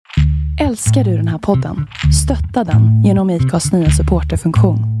Älskar du den här podden? Stötta den genom IKAs nya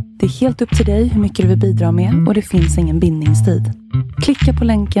supporterfunktion. Det är helt upp till dig hur mycket du vill bidra med och det finns ingen bindningstid. Klicka på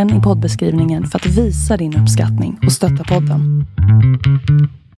länken i poddbeskrivningen för att visa din uppskattning och stötta podden.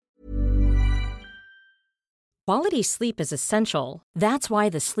 Quality sleep is essential. That's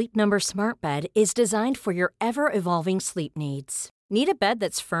why the Sleep Number Smart Bed is designed for your ever-evolving sleep needs. Need a bed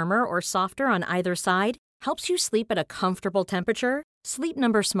that's firmer or softer on either side? Helps you sleep at a comfortable temperature? Sleep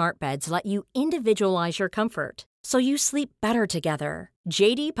Number Smart Beds let you individualize your comfort, so you sleep better together.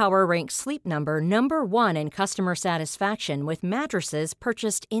 JD Power ranks Sleep Number number 1 in customer satisfaction with mattresses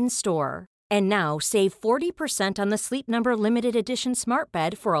purchased in-store. And now, save 40% on the Sleep Number Limited Edition Smart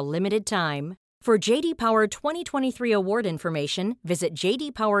Bed for a limited time. For JD Power 2023 award information, visit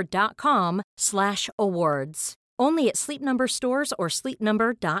jdpower.com/awards. Only at Sleep Number stores or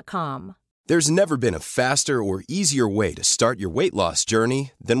sleepnumber.com. There's never been a faster or easier way to start your weight loss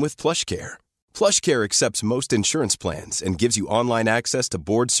journey than with PlushCare. PlushCare accepts most insurance plans and gives you online access to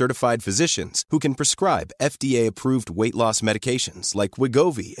board-certified physicians who can prescribe FDA-approved weight loss medications like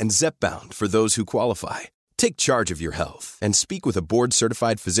Wegovy and Zepbound for those who qualify. Take charge of your health and speak with a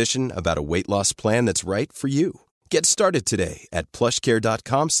board-certified physician about a weight loss plan that's right for you. Get started today at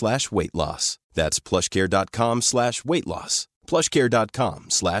plushcare.com/weightloss. That's plushcare.com/weightloss.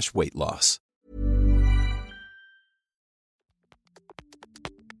 plushcare.com/weightloss.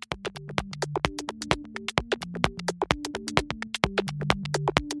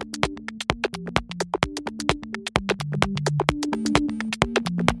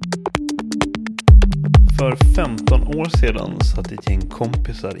 För 15 år sedan satt ett gäng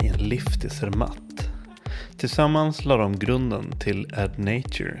kompisar i en lift i Zermatt. Tillsammans la de grunden till Ad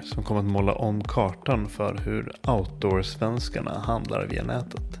Nature som kom att måla om kartan för hur outdoor-svenskarna handlar via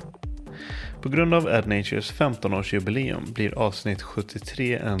nätet. På grund av Ad Natures 15-årsjubileum blir avsnitt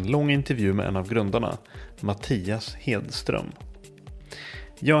 73 en lång intervju med en av grundarna, Mattias Hedström.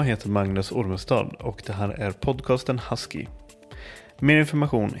 Jag heter Magnus Ormestad och det här är podcasten Husky. Mer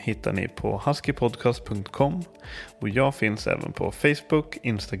information hittar ni på huskypodcast.com och jag finns även på Facebook,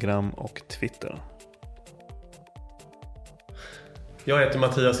 Instagram och Twitter. Jag heter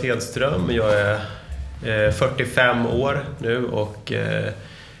Mattias Hedström, jag är 45 år nu och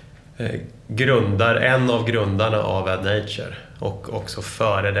en av grundarna av Ad Nature och också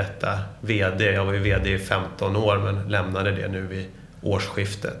före detta vd. Jag var ju vd i 15 år men lämnade det nu vid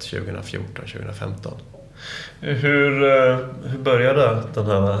årsskiftet 2014-2015. Hur började den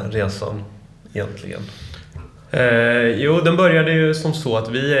här resan egentligen? Den började ju som så att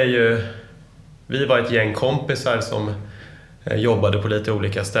vi var ett gäng kompisar som jobbade på lite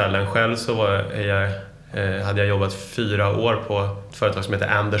olika ställen. Själv så hade jag jobbat 4 år på ett företag som heter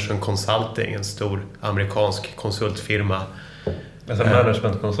Anderson Consulting, en stor amerikansk konsultfirma. Alltså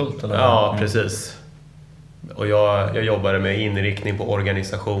managementkonsult? Eller? Ja, precis. Och jag jobbade med inriktning på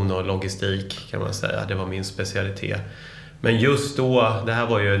organisation och logistik kan man säga. Det var min specialitet. Men just då, det här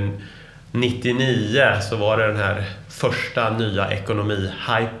var ju 99, så var det den här första nya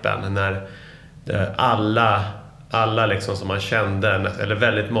ekonomi-hypen när alla liksom som man kände, eller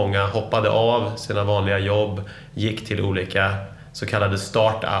väldigt många, hoppade av sina vanliga jobb, gick till olika så kallade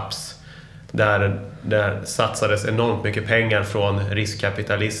startups där satsades enormt mycket pengar från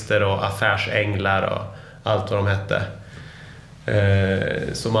riskkapitalister och affärsänglar och allt vad de hette.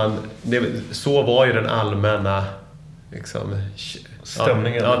 Så var ju den allmänna liksom,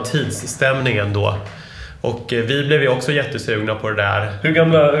 tidsstämningen då. Och vi blev ju också jättesugna på det där. Hur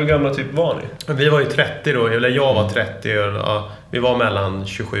gamla typ var ni? Vi var ju 30 då, eller jag var 30 och vi var mellan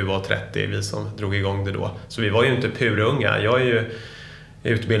 27 och 30 vi som drog igång det då. Så vi var ju inte purunga. Jag är ju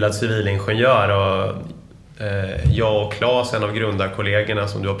utbildad civilingenjör och jag och Claes, en av grundarkollegorna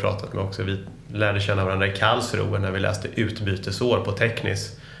som du har pratat med också, vi lärde känna varandra i Karlsruhe när vi läste utbytesår på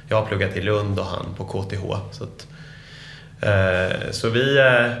teknisk. Jag har pluggat i Lund och han på KTH. Så vi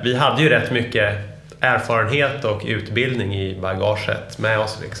hade ju rätt mycket erfarenhet och utbildning i bagaget med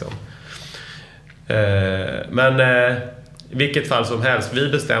oss liksom. Men i vilket fall som helst, vi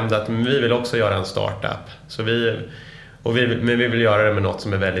bestämde att vi vill också göra en startup. Men vi vill göra det med något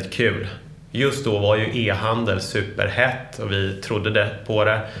som är väldigt kul. Just då var ju e-handel superhett och vi trodde på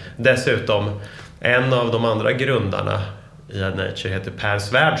det. Dessutom, en av de andra grundarna i Ad Nature heter Per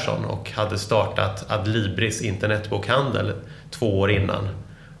Svärdson och hade startat Adlibris internetbokhandel 2 år innan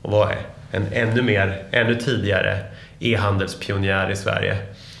och var en ännu tidigare e-handelspionjär i Sverige.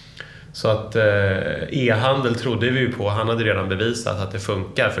 Så att e-handel trodde vi ju på. Han hade redan bevisat att det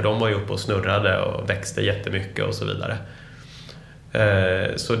funkar, för de var ju uppe och snurrade och växte jättemycket och så vidare.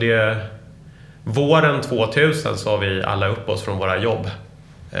 Så våren 2000 sa vi alla upp oss från våra jobb.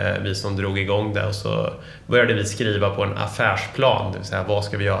 vi som drog igång det, och så började vi skriva på en affärsplan, det vill säga vad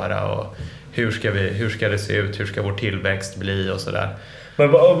ska vi göra och hur ska det se ut, hur ska vår tillväxt bli och sådär.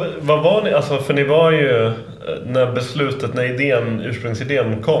 Men vad var ni, alltså för ni var ju, när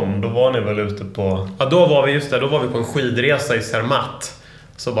ursprungsidén kom, då var ni väl ute på... Ja, då var vi på en skidresa i Zermatt.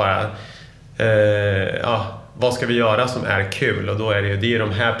 Så bara, vad ska vi göra som är kul? Och då är det är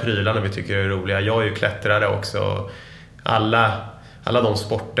de här prylarna vi tycker är roliga. Jag är ju klättrare också. Alla de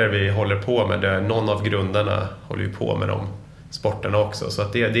sporter vi håller på med, någon av grundarna håller ju på med de sporterna också. Så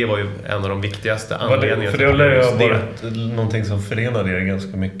att det var ju en av de viktigaste anledningarna. För det lär ju ha varit någonting som förenade er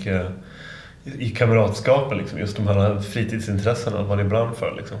ganska mycket i kamratskapen, liksom. Just de här fritidsintressena, vad ni brann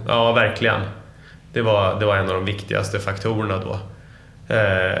för, liksom. Ja, verkligen. Det var en av de viktigaste faktorerna då.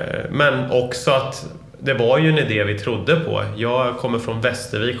 Men också att det var ju en idé vi trodde på. Jag kommer från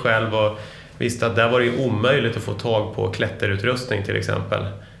Västervik själv och visste att där var det ju omöjligt att få tag på klätterutrustning till exempel.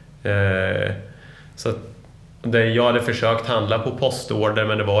 Så att jag hade försökt handla på postorder,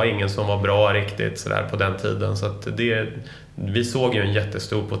 men det var ingen som var bra riktigt så där på den tiden. Så att vi såg ju en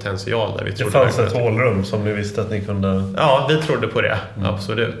jättestor potential där. Det fanns ett hålrum som ni visste att ni kunde... Ja, vi trodde på det,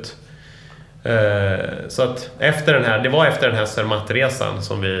 absolut. Så att efter den här Zermatt-resan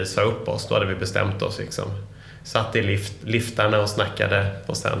som vi sa upp oss, då hade vi bestämt oss liksom. Satt i liftarna och snackade,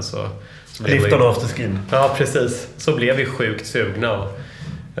 och sen så liftarna och afterskin. Ja, precis. Så blev vi sjukt sugna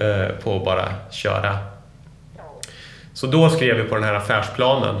på att bara köra. Så då skrev vi på den här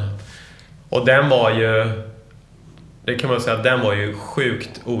affärsplanen. Och den var ju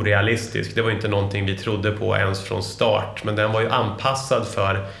sjukt orealistisk. Det var inte någonting vi trodde på ens från start, men den var ju anpassad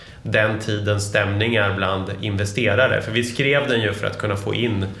för den tidens stämningar bland investerare. För vi skrev den ju för att kunna få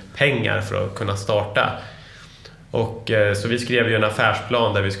in pengar för att kunna starta. Och så vi skrev ju en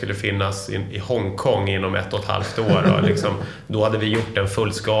affärsplan där vi skulle finnas i Hongkong inom 1,5 år. Och liksom, då hade vi gjort en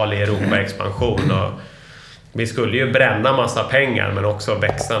fullskalig Europa-expansion. Och vi skulle ju bränna massa pengar, men också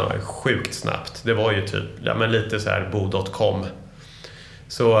växa sjukt snabbt. Det var ju typ lite så här bo.com.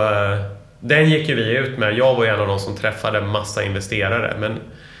 Så den gick ju vi ut med. Jag var en av de som träffade massa investerare. Men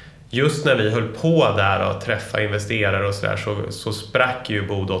just när vi höll på där och träffa investerare och sådär, så sprack ju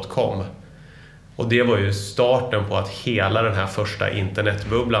bo.com. Och det var ju starten på att hela den här första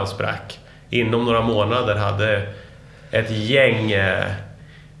internetbubblan sprack. Inom några månader hade ett gäng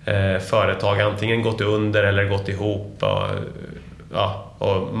företag antingen gått under eller gått ihop.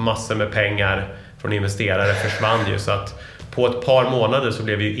 Och massor med pengar från investerare försvann ju. Så att på ett par månader så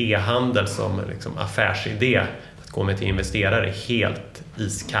blev ju e-handel som liksom affärsidé att gå med till investerare helt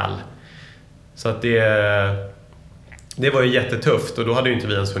iskall. Så att det var ju jättetufft, och då hade ju inte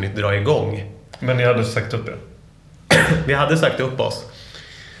vi ens hunnit dra igång. Men ni hade sagt upp er? Vi hade sagt upp oss.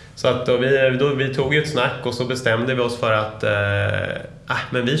 Så att vi tog ju ett snack, och så bestämde vi oss för att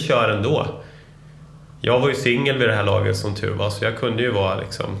men vi kör ändå. Jag var ju singel vid det här laget som tur var, så jag kunde ju vara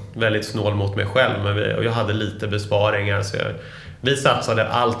liksom väldigt snål mot mig själv, och jag hade lite besparingar, så vi satsade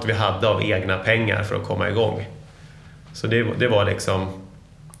allt vi hade av egna pengar för att komma igång. Så det var liksom,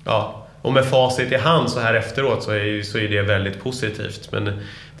 och med facit i hand så här efteråt så är det väldigt positivt, men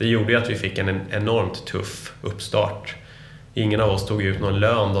det gjorde ju att vi fick en enormt tuff uppstart. Ingen av oss tog ut någon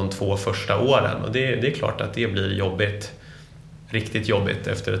lön de 2 första åren, och det är klart att det blir jobbigt. Riktigt jobbigt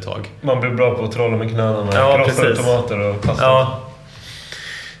efter ett tag. Man blir bra på att trolla med knäna med krossade tomater och pasta. Ja.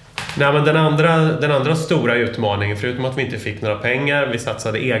 Nej, men den andra stora utmaningen, förutom att vi inte fick några pengar, vi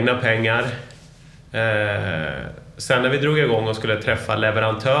satsade egna pengar. Sen när vi drog igång och skulle träffa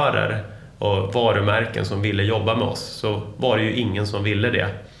leverantörer och varumärken som ville jobba med oss, så var det ju ingen som ville det.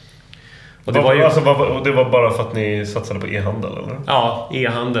 Och det var bara för att ni satsade på e-handel, eller? Ja,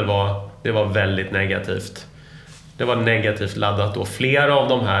 e-handel var väldigt negativt. Det var negativt laddat då. Flera av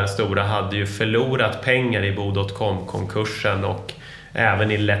de här stora hade ju förlorat pengar i bo.com-konkursen, och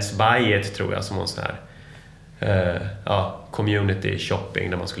även i Let's Buy It, tror jag, som en sån här community shopping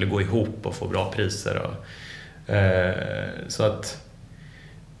där man skulle gå ihop och få bra priser. Så att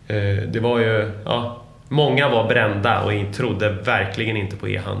det var ju... många var brända och trodde verkligen inte på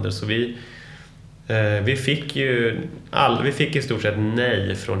e-handel. Så vi fick i stort sett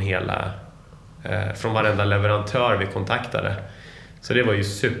nej från varenda leverantör vi kontaktade. Så det var ju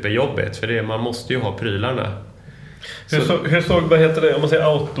superjobbigt, för man måste ju ha prylarna. Hur såg om man säger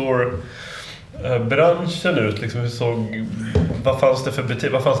outdoor branschen ut liksom? Vad fanns det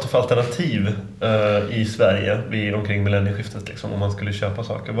för alternativ i Sverige vid omkring millennieskiftet liksom, om man skulle köpa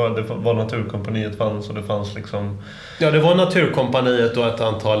saker? Var Naturkompaniet fanns, och det fanns liksom... Ja, det var Naturkompaniet och ett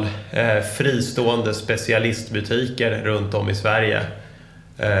antal fristående specialistbutiker runt om i Sverige,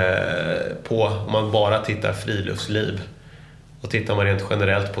 om man bara tittar friluftsliv. Och tittar man rent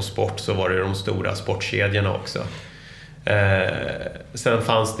generellt på sport så var det de stora sportkedjorna också. Sen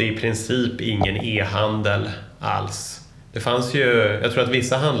fanns det i princip ingen e-handel alls. Det fanns ju, jag tror att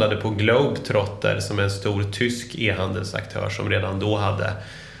vissa handlade på Globetrotter som är en stor tysk e-handelsaktör som redan då hade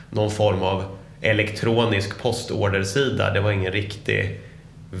någon form av elektronisk postordersida. Det var ingen riktig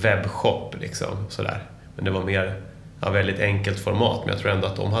webbshop liksom, sådär. Men det var mer väldigt enkelt format. Men jag tror ändå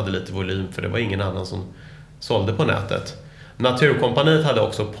att de hade lite volym, för det var ingen annan som sålde på nätet. Naturkompaniet hade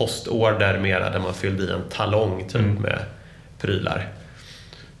också postorder mera, där man fyllde i en talong typ med prylar.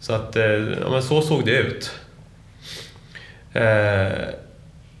 Så att men så såg det ut.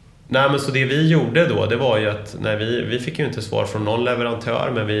 Nej, men så det vi gjorde då, det var ju att vi fick ju inte svar från någon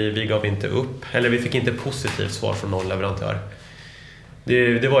leverantör, men vi gav inte upp. Eller vi fick inte positivt svar från någon leverantör.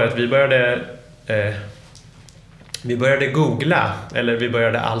 Det var ju att vi började googla, eller vi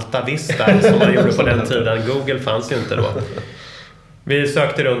började Alta Vista som man gjorde på den tiden. Google fanns ju inte då. Vi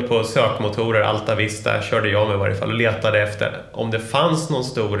sökte runt på sökmotorer, Alta Vista körde jag med i varje fall, och letade efter om det fanns någon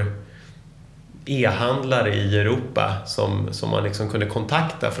stor e-handlare i Europa som man liksom kunde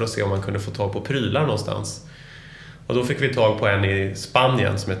kontakta för att se om man kunde få tag på prylar någonstans. Och då fick vi tag på en i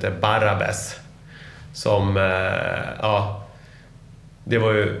Spanien som heter Barrabés, som det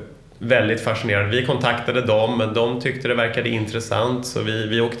var ju väldigt fascinerande. Vi kontaktade dem, men de tyckte det verkade intressant, så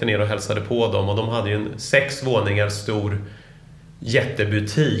vi åkte ner och hälsade på dem, och de hade ju en 6 våningar stor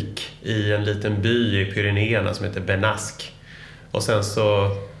jättebutik i en liten by i Pyrenéerna som heter Benasque. Och sen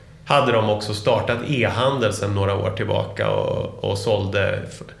så hade de också startat e-handel sedan några år tillbaka och sålde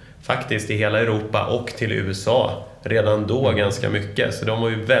faktiskt i hela Europa och till USA redan då ganska mycket. Så de var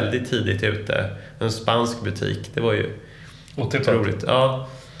ju väldigt tidigt ute. En spansk butik, det var ju otroligt. Ja.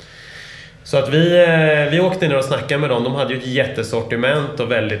 Så att vi åkte ner och snackade med dem. De hade ju ett jättesortiment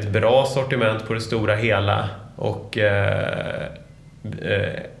och väldigt bra sortiment på det stora hela. Och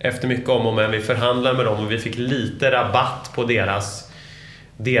efter mycket om och men vi förhandlade med dem, och vi fick lite rabatt på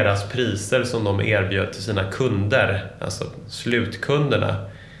deras priser som de erbjöd till sina kunder, alltså slutkunderna.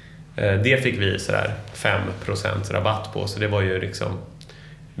 Det fick vi sådär 5% rabatt på, så det var ju liksom,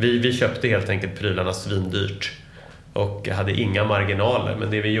 vi köpte helt enkelt prylarna svindyrt och hade inga marginaler.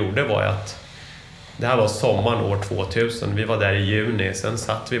 Men det vi gjorde var att det här var sommaren år 2000, vi var där i juni, sen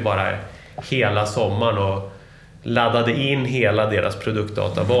satt vi bara hela sommaren och laddade in hela deras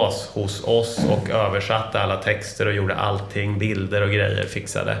produktdatabas hos oss och översatte alla texter och gjorde allting, bilder och grejer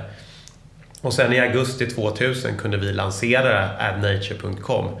fixade. Och sen i augusti 2000 kunde vi lansera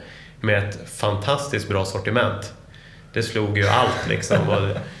adnature.com med ett fantastiskt bra sortiment. Det slog ju allt liksom.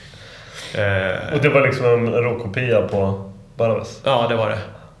 Och det var liksom en råkopia på Barrabés? Ja, det var det.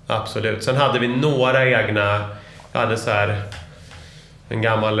 Absolut. Sen hade vi några egna, jag hade så här en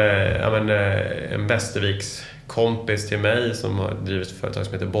gammal en Västerviks kompis till mig som har drivit ett företag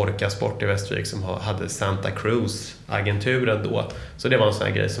som heter Borka Sport i Västervik, som hade Santa Cruz-agenturen då. Så det var en sån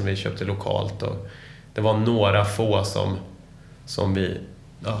här grej som vi köpte lokalt, och det var några få som vi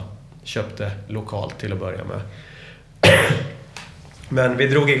köpte lokalt till att börja med. Men vi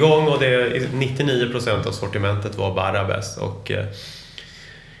drog igång, och 99% av sortimentet var Barrabés, och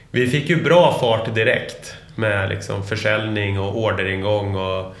vi fick ju bra fart direkt med liksom försäljning och orderingång,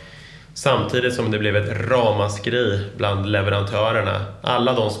 och samtidigt som det blev ett ramaskri bland leverantörerna.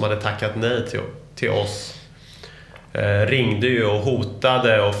 Alla de som hade tackat nej till oss ringde ju och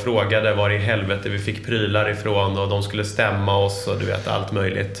hotade och frågade var i helvete vi fick prylar ifrån, och de skulle stämma oss och du vet, allt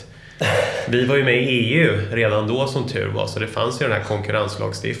möjligt. Vi var ju med i EU redan då som tur var, så det fanns ju den här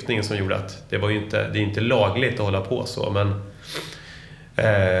konkurrenslagstiftningen som gjorde att det är inte lagligt att hålla på så, men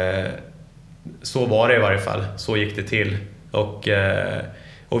så var det i varje fall. Så gick det till.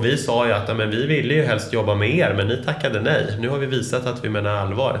 Och vi sa ju att men vi ville ju helst jobba med er, men ni tackade nej. Nu har vi visat att vi menar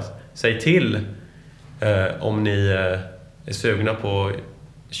allvar. Säg till om ni är sugna på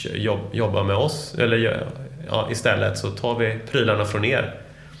att jobba med oss, eller istället så tar vi prylarna från er.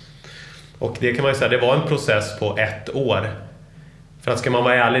 Och det kan man ju säga, det var en process på 1 år. För att ska man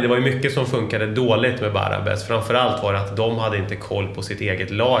vara ärlig, det var ju mycket som funkade dåligt med Barrabés. Framförallt var det att de hade inte koll på sitt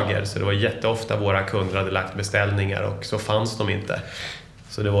eget lager. Så det var jätteofta våra kunder hade lagt beställningar och så fanns de inte.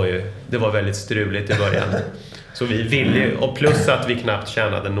 Så det var väldigt struligt i början. Så vi ville, och plus att vi knappt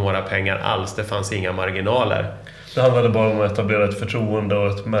tjänade några pengar alls. Det fanns inga marginaler. Det handlade bara om att etablera ett förtroende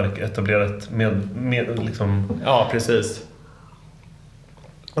och ett märke, etablera ett liksom... Ja, precis.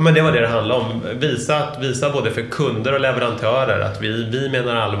 Ja, men det var det handlade om. Visa både för kunder och leverantörer att vi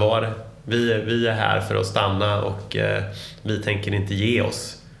menar allvar. Vi är här för att stanna, och vi tänker inte ge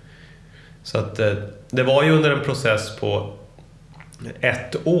oss. Så att det var ju under en process på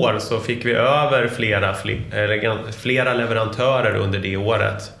ett år så fick vi över flera leverantörer under det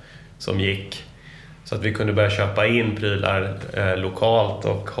året som gick. Så att vi kunde börja köpa in prylar lokalt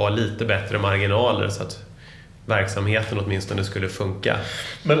och ha lite bättre marginaler så att verksamheten åtminstone skulle funka.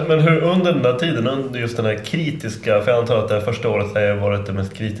 Men hur under den där tiden, under just den här kritiska, för jag antar att det här första året har varit det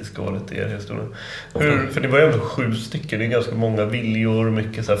mest kritiska året i er historia. För det var ju ändå 7 stycken, det är ganska många viljor,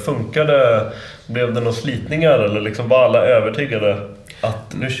 mycket så här, funkade, blev det några slitningar eller liksom var alla övertygade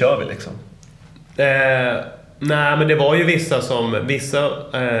att nu kör vi liksom? Nej, men det var ju vissa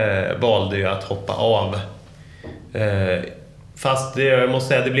valde ju att hoppa av. Fast jag måste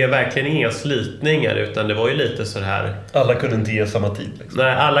säga, det blev verkligen inga slitningar, utan det var ju lite så här. Alla kunde inte ge samma tid liksom.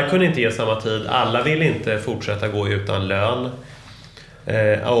 Nej, alla kunde inte ge samma tid. Alla ville inte fortsätta gå utan lön.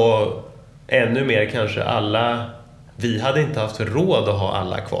 Och ännu mer kanske vi hade inte haft råd att ha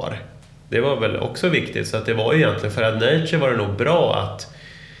alla kvar. Det var väl också viktigt. Så att det var egentligen, för AdNature var det nog bra att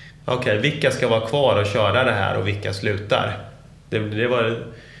vilka ska vara kvar och köra det här och vilka slutar.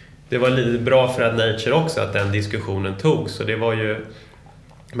 Det var lite bra för AdNature också att den diskussionen togs. Så det var ju,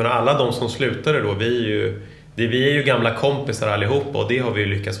 men alla de som slutade då, vi är ju gamla kompisar allihopa, och det har vi ju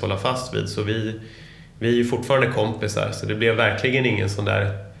lyckats hålla fast vid. Så vi är ju fortfarande kompisar, så det blev verkligen ingen sån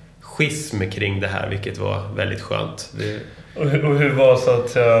där schism kring det här, vilket var väldigt skönt. Och hur var så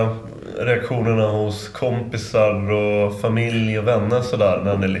att reaktionerna hos kompisar och familj och vänner sådär,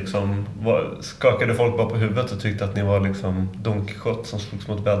 när ni liksom skakade folk bara på huvudet och tyckte att ni var liksom Don Quijote som slogs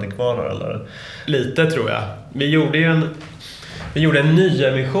mot väderkvarnar eller? Lite tror jag. Vi gjorde en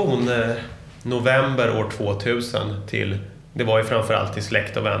nyemission november år 2000 till, det var ju framförallt till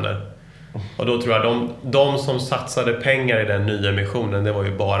släkt och vänner. Och då tror jag de som satsade pengar i den nya missionen, det var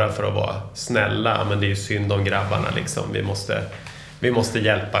ju bara för att vara snälla, men det är ju synd om grabbarna liksom. Vi måste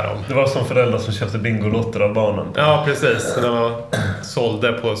hjälpa dem. Det var som föräldrar som köpte bingolotter av barnen. Ja, precis. De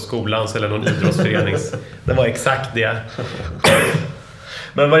sålde på skolans eller någon idrottsförenings. Det var exakt det.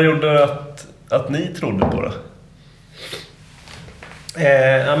 Men vad gjorde att ni trodde på det?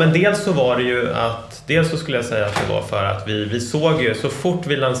 Men dels så var det ju att, dels så skulle jag säga att det var för att vi såg ju, så fort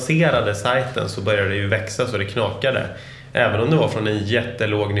vi lanserade sajten så började det ju växa så det knakade. Även om det var från en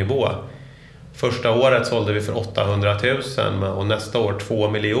jättelåg nivå. Första året sålde vi för 800 000 och nästa år 2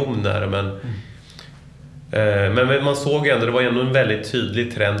 miljoner. Men man såg ju ändå, det var ändå en väldigt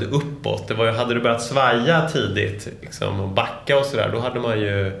tydlig trend uppåt. Hade det börjat svaja tidigt liksom, och backa och sådär, då hade man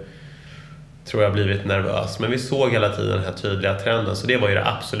ju, tror jag, blivit nervös. Men vi såg hela tiden den här tydliga trenden, så det var ju det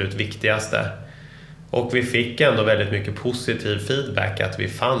absolut viktigaste. Och vi fick ändå väldigt mycket positiv feedback att vi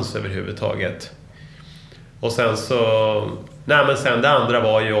fanns överhuvudtaget. Och sen sen det andra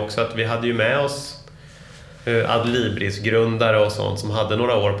var ju också att vi hade ju med oss Adlibris-grundare och sånt som hade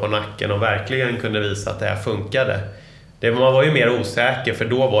några år på nacken och verkligen kunde visa att det här funkade. Man var ju mer osäker, för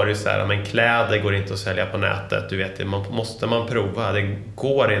då var det ju så här, men kläder går inte att sälja på nätet, du vet, måste man prova, det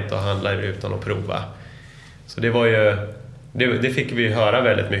går inte att handla utan att prova. Så det var ju, det fick vi ju höra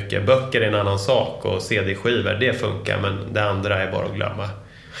väldigt mycket. Böcker är en annan sak och CD-skivor, det funkar, men det andra är bara att glömma.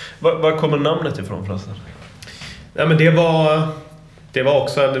 Var kommer namnet ifrån förresten? Ja, men det var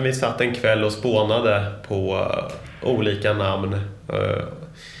också när vi satt en kväll och spånade på olika namn.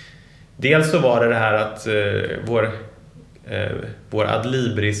 Dels så var det här att vår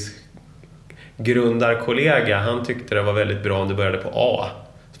Adlibris grundarkollega, han tyckte det var väldigt bra om det började på A.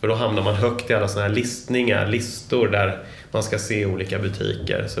 För då hamnar man högt i alla såna här listor där man ska se olika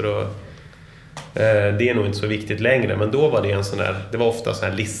butiker. Så då, det är nog inte så viktigt längre, men då var det det var ofta såna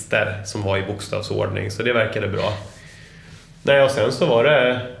här listor som var i bokstavsordning, så det verkade bra. Nej, och sen så var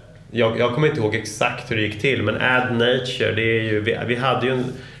det, jag kommer inte ihåg exakt hur det gick till, men AdNature, det är ju, vi hade ju en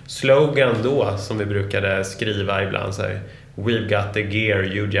slogan då som vi brukade skriva ibland så här: We've got the gear,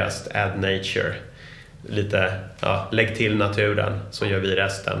 you just add nature. Lite, lägg till naturen så gör vi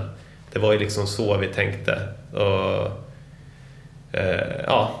resten. Det var ju liksom så vi tänkte. Och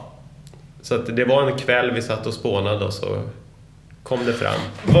så att det var en kväll vi satt och spånade och så kom det fram.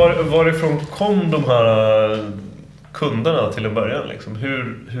 Varifrån kom de här kunderna till en början liksom?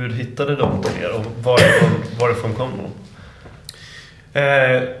 Hur hittade de till er och varifrån kom de?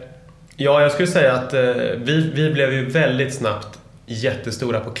 Jag skulle säga att vi blev ju väldigt snabbt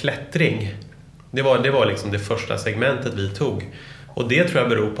jättestora på klättring. Det var liksom det första segmentet vi tog. Och det tror jag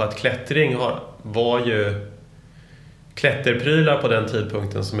beror på att klättring var ju... Klätterprylar på den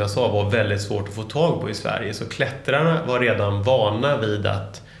tidpunkten, som jag sa, var väldigt svårt att få tag på i Sverige. Så klättrarna var redan vana vid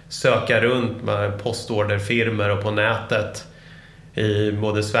att söka runt med postorderfirmor och på nätet i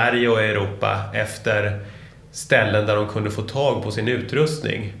både Sverige och Europa efter ställen där de kunde få tag på sin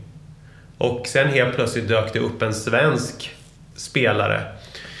utrustning. Och sen helt plötsligt dök det upp en svensk spelare.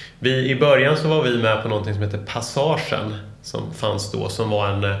 I början så var vi med på någonting som heter Passagen som fanns då, som var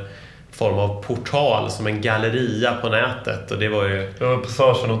en form av portal, som en galleria på nätet. Och det var ju... Det var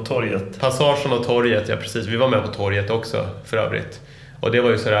Passagen och torget. Passagen och torget, ja precis. Vi var med på torget också för övrigt. Och det var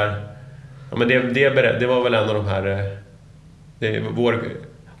ju sådär... Ja, men det var väl en av de här... vår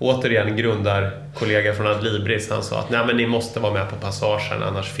återigen grundarkollega från Adlibris, han sa att nej, men ni måste vara med på Passagen,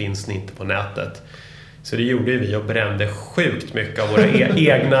 annars finns ni inte på nätet. Så det gjorde vi och brände sjukt mycket av våra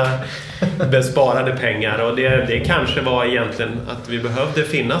egna besparade pengar. Och det kanske var egentligen att vi behövde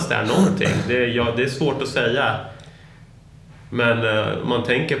finnas där någonting. Det är svårt att säga. Men man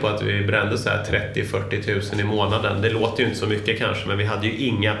tänker på att vi brände så här 30-40 tusen i månaden. Det låter ju inte så mycket kanske, men vi hade ju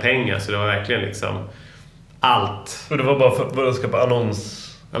inga pengar. Så det var verkligen liksom allt. Och det var bara för att skapa annons?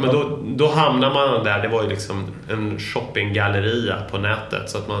 Ja, men då hamnar man där. Det var ju liksom en shoppinggalleria på nätet.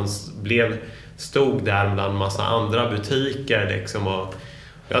 Så att man stod där bland massa andra butiker liksom, och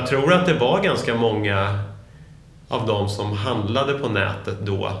jag tror att det var ganska många av dem som handlade på nätet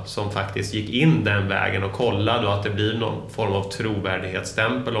då som faktiskt gick in den vägen och kollade, och att det blir någon form av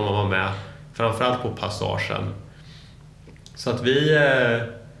trovärdighetsstämpel om man var med, framförallt på Passagen. Så att vi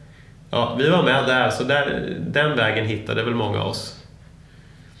var med där, så den vägen hittade väl många av oss.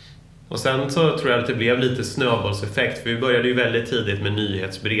 Och sen så tror jag att det blev lite snöbollseffekt, för vi började ju väldigt tidigt med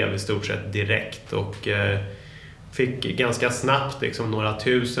nyhetsbrev i stort sett direkt, och fick ganska snabbt liksom några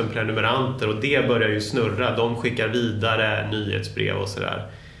tusen prenumeranter, och det började ju snurra. De skickar vidare nyhetsbrev och sådär.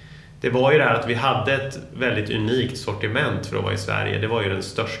 Det var ju det här att vi hade ett väldigt unikt sortiment för att vara i Sverige. Det var ju den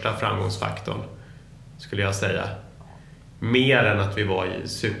största framgångsfaktorn, skulle jag säga. Mer än att vi var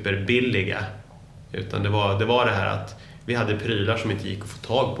superbilliga. Utan det var det här att vi hade prylar som inte gick att få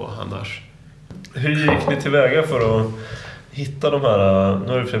tag på annars. Hur gick ni tillväga för att hitta de här...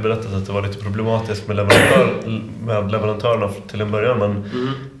 Nu har du berättat att det var lite problematiskt med leverantörerna till en början, men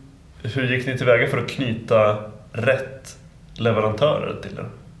hur gick ni tillväga för att knyta rätt leverantörer till er?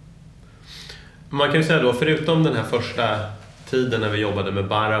 Man kan ju säga då, förutom den här första tiden när vi jobbade med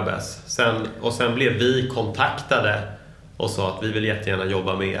Barabes, sen blev vi kontaktade och sa att vi vill jättegärna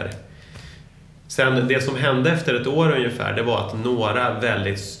jobba med er. Sen det som hände efter ett år ungefär, det var att några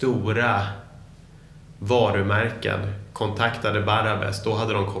väldigt stora varumärken kontaktade Barabes. Då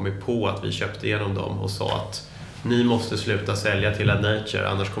hade de kommit på att vi köpte igenom dem och sa att ni måste sluta sälja till Adnature,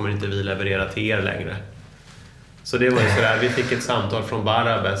 annars kommer inte vi leverera till er längre. Så det var ju sådär, vi fick ett samtal från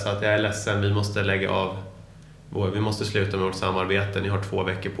Barabes att jag är ledsen, vi måste lägga av, vi måste sluta med vårt samarbete, ni har 2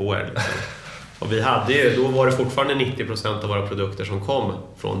 veckor på er liksom. Och vi hade ju, då var det fortfarande 90% av våra produkter som kom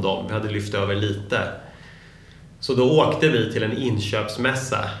från dem. Vi hade lyft över lite. Så då åkte vi till en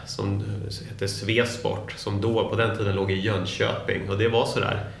inköpsmässa som heter Svesport, som då på den tiden låg i Jönköping. Och det var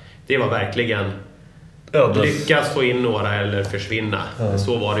sådär, det var verkligen lyckas få in några eller försvinna.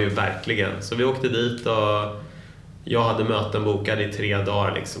 Så var det ju verkligen. Så vi åkte dit och jag hade möten bokade i 3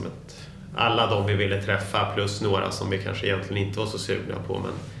 dagar liksom. Alla de vi ville träffa plus några som vi kanske egentligen inte var så sugna på,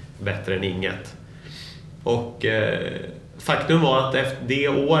 men bättre än inget. Och faktum var att efter det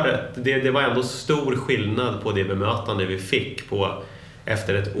året, det var ändå stor skillnad på det bemötande vi fick på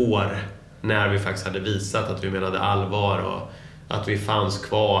efter ett år, när vi faktiskt hade visat att vi menade allvar och att vi fanns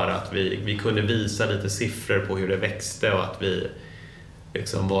kvar, att vi kunde visa lite siffror på hur det växte och att vi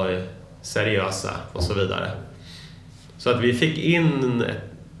liksom var seriösa och så vidare. Så att vi fick in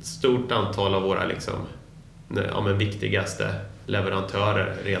ett stort antal av våra liksom, viktigaste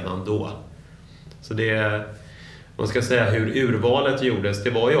leverantörer redan då. Så det, man ska säga hur urvalet gjordes, det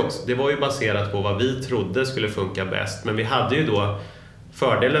var ju baserat på vad vi trodde skulle funka bäst. Men vi hade ju då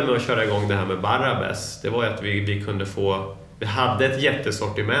fördelen med att köra igång det här med Barabes. Det var ju att vi hade ett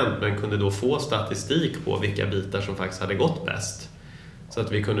jättesortiment, men kunde då få statistik på vilka bitar som faktiskt hade gått bäst. Så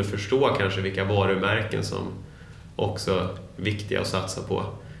att vi kunde förstå kanske vilka varumärken som också är viktiga att satsa på.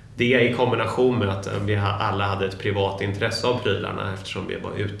 Det i kombination med att vi alla hade ett privat intresse av prylarna, eftersom vi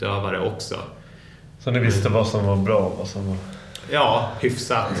var utövare också. Så ni visste vad som var bra och vad som var... Ja,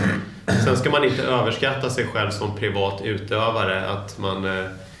 hyfsat. Sen ska man inte överskatta sig själv som privat utövare. Att man,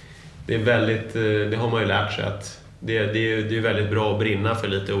 det är väldigt, det har man ju lärt sig att det är väldigt bra att brinna för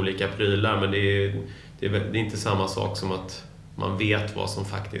lite olika prylar, men det är inte samma sak som att man vet vad som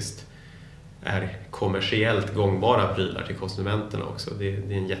faktiskt är kommersiellt gångbara prylar till konsumenterna också. Det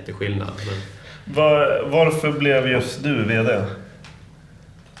är en jätteskillnad. Men... Varför blev just du vd?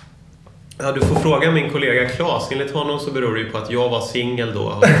 Ja, du får fråga min kollega Claes. Enligt honom så beror det ju på att jag var singel då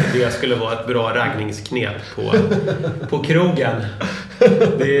och det skulle vara ett bra raggningsknep på krogen.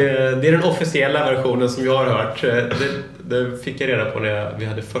 Det är den officiella versionen som jag har hört. Det fick jag reda på när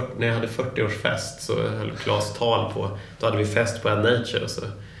jag hade 40-årsfest, så höll Claes tal på. Då hade vi fest på Ad Nature, och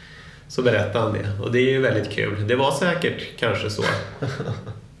så berättade han det. Och det är ju väldigt kul. Det var säkert kanske så.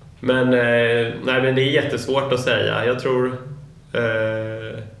 Men men det är jättesvårt att säga. Jag tror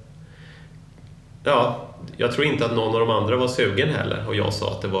jag tror inte att någon av de andra var sugen heller, och jag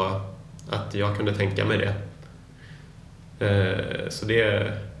sa att jag kunde tänka mig det. Så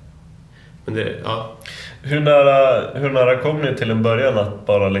det, men det, ja. Hur nära kom ni till en början att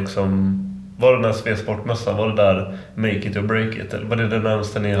bara liksom, var det den här Svesportmässan, var det där make it or break it, eller var det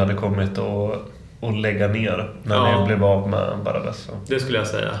närmaste ni hade kommit och lägga ner när ni blev av med Baradesso? Det skulle jag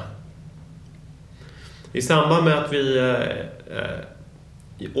säga. I samband med att vi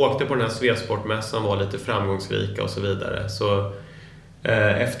åkte på den här Svesportmässan, var lite framgångsrika och så vidare, så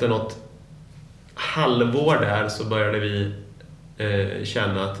efter något halvår där så började vi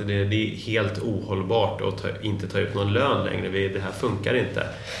känna att det är helt ohållbart att inte ta ut någon lön längre. Det här funkar inte.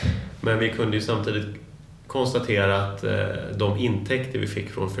 Men vi kunde ju samtidigt konstatera att de intäkter vi fick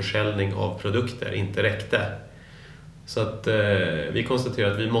från försäljning av produkter inte räckte. Så att vi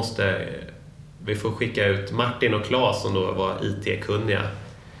konstaterade att vi får skicka ut Martin och Claes, som då var IT-kunniga.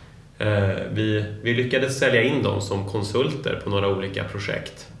 Vi lyckades sälja in dem som konsulter på några olika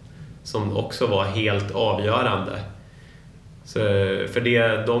projekt, som också var helt avgörande. Så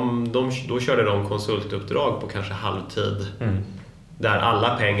för då körde de konsultuppdrag på kanske halvtid. Där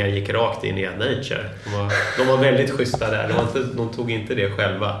alla pengar gick rakt in i Ad Nature. De var väldigt schyssta där. De tog inte det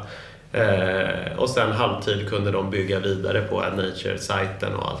själva. Och sen halvtid kunde de bygga vidare på Ad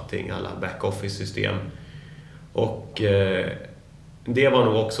Nature-sajten och allting, alla back-office-system. Och det var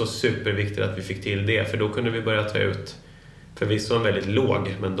nog också superviktigt att vi fick till det, för då kunde vi börja ta ut förvisso en väldigt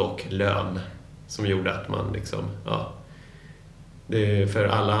låg, men dock lön, som gjorde att man liksom, för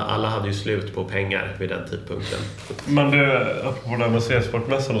alla hade ju slut på pengar vid den tidpunkten. Men apropå det här med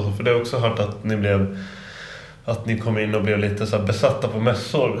Svesportmässan och så, för det har jag också hört att ni kom in och blev lite så här besatta på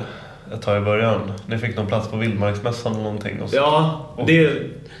mässor ett tag i början. Ni fick någon plats på Vildmarksmässan eller någonting. Och så. Ja,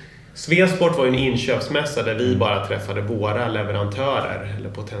 Svesport var ju en inköpsmässa där vi bara träffade våra leverantörer eller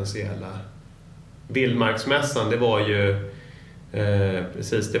potentiella. Vildmarksmässan, det var ju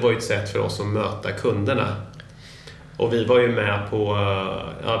det var ju ett sätt för oss att möta kunderna. Och vi var ju med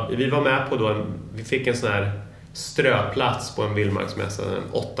på vi fick en sån här ströplats på en vildmarksmässa, en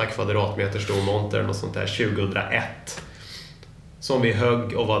 8 kvadratmeter stor monter och sånt där 2001, som vi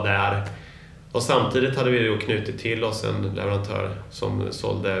högg och var där. Och samtidigt hade vi då knutit till oss en leverantör som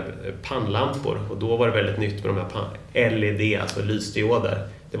sålde pannlampor, och då var det väldigt nytt med de här LED, alltså lysdioder.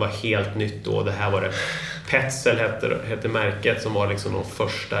 Det var helt nytt då. Det här var det Petzl hette märket, som var liksom de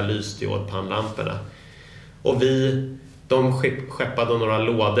första lysdiodpannlamporna. Och de skeppade några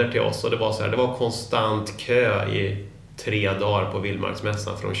lådor till oss, och det var så här, det var konstant kö i 3 dagar på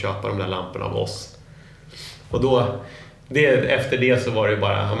Vildmarksmässan för att köpa de där lamporna av oss. Och då efter det så var det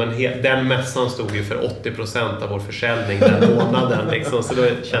bara, den mässan stod ju för 80% av vår försäljning den månaden liksom, så då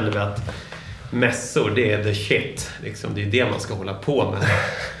kände vi att mässor, det är the shit liksom, det är det man ska hålla på med.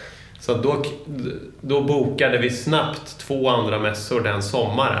 Så då bokade vi snabbt 2 andra mässor den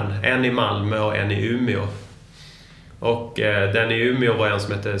sommaren, en i Malmö och en i Umeå. Och den i Umeå var en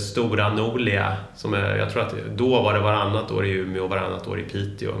som hette Stora Nolia, som jag tror att då var det varannat år i Umeå och varannat år i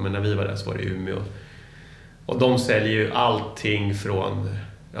Piteå, men när vi var där så var det i Umeå. Och de säljer ju allting från,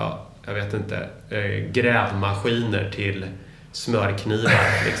 jag vet inte, grävmaskiner till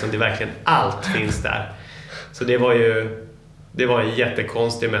smörknivar. Liksom, det är verkligen allt finns där. Så det var en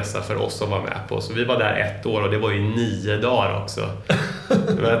jättekonstig mässa för oss att vara med på. Så vi var där 1 år, och det var ju 9 dagar också.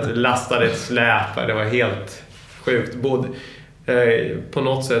 Lastade ett släp, det var helt sjukt. På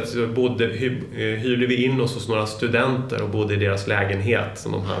något sätt så hyrde vi in oss hos några studenter och bodde i deras lägenhet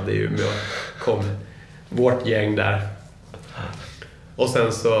som de hade i Umeå. Kom vårt gäng där. Och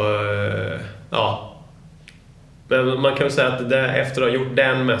sen så, men man kan väl säga att efter att ha gjort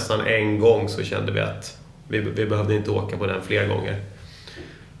den mässan en gång så kände vi att vi behövde inte åka på den fler gånger.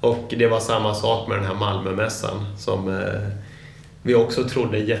 Och det var samma sak med den här Malmömässan som vi också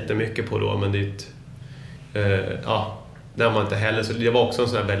trodde jättemycket på då, men den var inte heller, så det var också en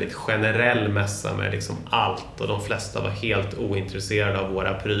sån här väldigt generell mässa med liksom allt, och de flesta var helt ointresserade av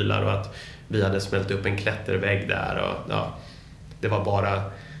våra prylar och att vi hade smält upp en klättervägg där, och det var bara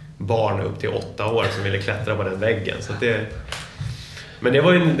barn upp till 8 år som ville klättra på den väggen, så men det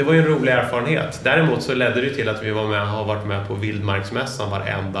var ju en rolig erfarenhet. Däremot så ledde det till att vi har varit med på Vildmarksmässan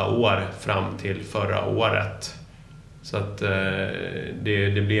varenda år fram till förra året. Så att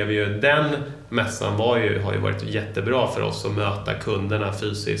det blev ju den mässan har ju varit jättebra för oss att möta kunderna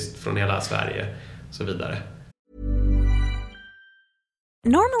fysiskt från hela Sverige och så vidare.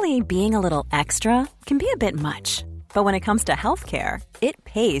 Normally, being a little extra can be a bit much. But when it comes to healthcare, it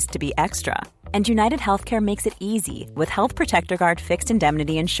pays to be extra. And United Healthcare makes it easy with Health Protector Guard fixed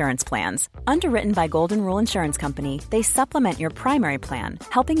indemnity insurance plans. Underwritten by Golden Rule Insurance Company, they supplement your primary plan,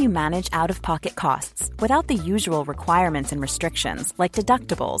 helping you manage out-of-pocket costs without the usual requirements and restrictions like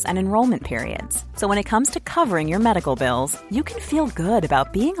deductibles and enrollment periods. So when it comes to covering your medical bills, you can feel good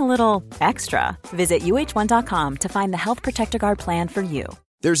about being a little extra. Visit uh1.com to find the Health Protector Guard plan for you.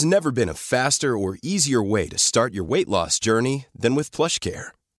 There's never been a faster or easier way to start your weight loss journey than with PlushCare.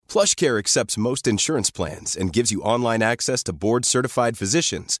 PlushCare accepts most insurance plans and gives you online access to board-certified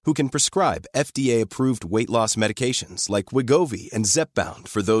physicians who can prescribe FDA-approved weight loss medications like Wegovy and Zepbound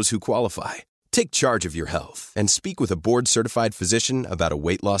for those who qualify. Take charge of your health and speak with a board-certified physician about a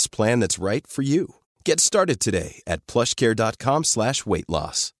weight loss plan that's right for you. Get started today at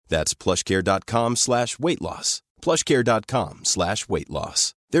plushcare.com/weightloss. That's plushcare.com/weightloss.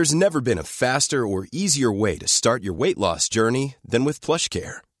 plushcare.com/weightloss. There's never been a faster or easier way to start your weight loss journey than with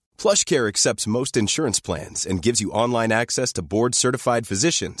PlushCare. PlushCare accepts most insurance plans and gives you online access to board-certified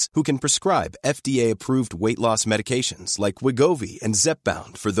physicians who can prescribe FDA-approved weight loss medications like Wegovy and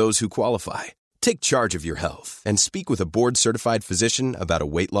Zepbound for those who qualify. Take charge of your health and speak with a board-certified physician about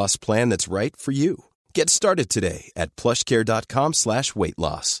a weight loss plan that's right for you. Get started today at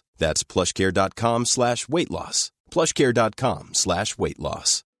plushcare.com/weightloss. That's plushcare.com/weightloss.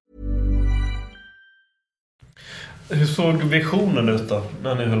 plushcare.com/weightloss. Hur såg visionen ut då,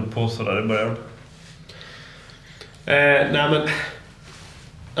 när ni höll på så där i början?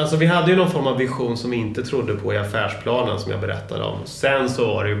 Alltså vi hade ju någon form av vision som vi inte trodde på i affärsplanen som jag berättade om. Sen så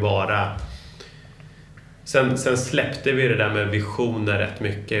var det ju bara... Sen släppte vi det där med visioner rätt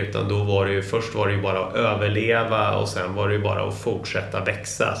mycket, utan då var det ju... Först var det ju bara att överleva och sen var det ju bara att fortsätta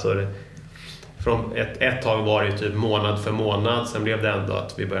växa. Så från ett tag var det ju typ månad för månad, sen blev det ändå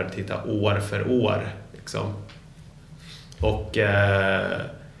att vi började titta år för år liksom. Och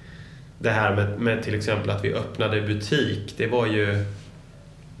det här med till exempel att vi öppnade butik, det var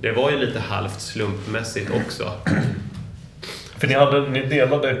ju lite halvt slumpmässigt också. För ni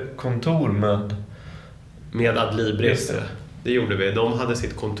delade kontor med Adlibris. Det gjorde vi. De hade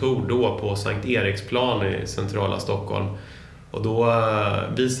sitt kontor då på Sankt Eriksplan i centrala Stockholm. Och då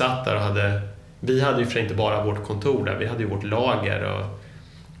vi satt där och vi hade ju för inte bara vårt kontor där, vi hade ju vårt lager och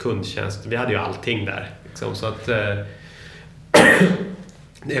kundtjänst. Vi hade ju allting där liksom. Så att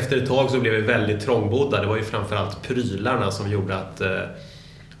efter ett tag så blev vi väldigt trångbodda. Det var ju framförallt prylarna som gjorde att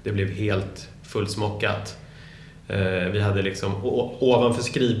det blev helt fullsmockat. Vi hade liksom ovanför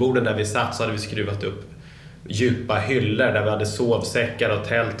skrivborden där vi satt så hade vi skruvat upp djupa hyllor där vi hade sovsäckar och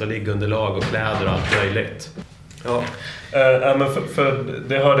tält och liggunderlag och kläder och allt möjligt. Ja. Men för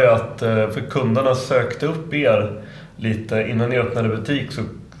det hörde jag att för kunderna sökte upp er lite innan ni öppnade butik, så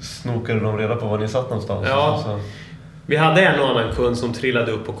snokade de reda på var ni satt någonstans. Ja. Så. Vi hade en och annan kund som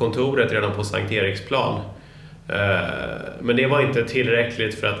trillade upp på kontoret redan på Sankt Eriksplan. Men det var inte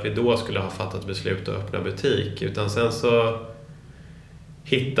tillräckligt för att vi då skulle ha fattat beslut att öppna butik. Utan sen så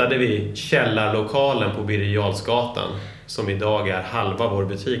hittade vi källarlokalen på Birger Jarlsgatan, som idag är halva vår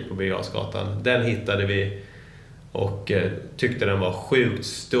butik på Birger Jarlsgatan. Den hittade vi och tyckte den var sjukt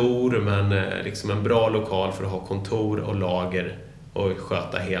stor, men liksom en bra lokal för att ha kontor och lager och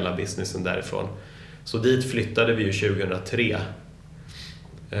sköta hela businessen därifrån. Så dit flyttade vi ju 2003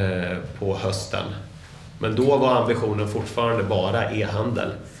 på hösten. Men då var ambitionen fortfarande bara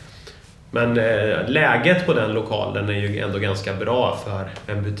e-handel. Men läget på den lokalen är ju ändå ganska bra för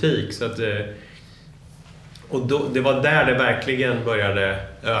en butik. Så att, och då, det var där det verkligen började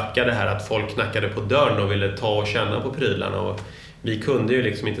öka, det här att folk knackade på dörren och ville ta och känna på prylarna. Och vi kunde ju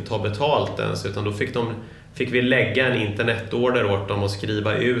liksom inte ta betalt ens, utan då fick vi lägga en internetorder åt dem och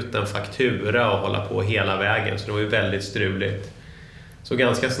skriva ut en faktura och hålla på hela vägen. Så det var ju väldigt struligt. Så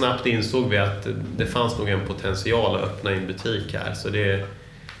ganska snabbt insåg vi att det fanns nog en potential att öppna en butik här. Så det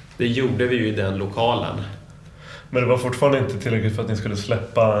gjorde vi ju i den lokalen. Men det var fortfarande inte tillräckligt för att ni skulle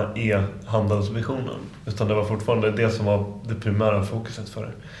släppa e-handelsvisionen, utan det var fortfarande det som var det primära fokuset för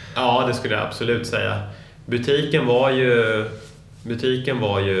er? Ja, det skulle jag absolut säga. Butiken var ju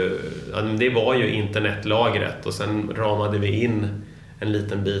det var ju internetlagret, och sen ramade vi in en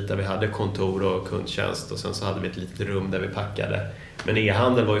liten bit där vi hade kontor och kundtjänst, och sen så hade vi ett litet rum där vi packade. Men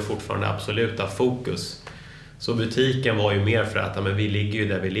e-handel var ju fortfarande absoluta fokus. Så butiken var ju mer för att men vi ligger ju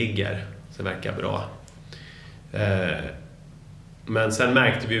där vi ligger, så det verkar bra. Men sen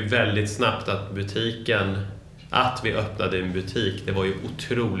märkte vi ju väldigt snabbt att butiken att vi öppnade en butik, det var ju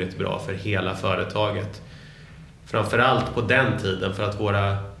otroligt bra för hela företaget. Framförallt på den tiden, för att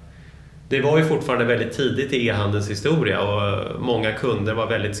det var ju fortfarande väldigt tidigt i e-handelns historia och många kunder var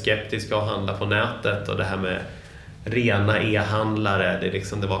väldigt skeptiska att handla på nätet, och det här med rena e-handlare,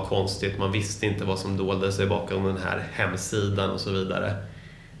 det var konstigt, man visste inte vad som dolde sig bakom den här hemsidan och så vidare.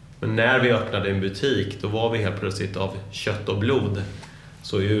 Men när vi öppnade en butik, då var vi helt plötsligt av kött och blod.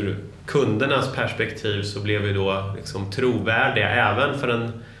 Så ur kundernas perspektiv så blev vi då liksom trovärdiga även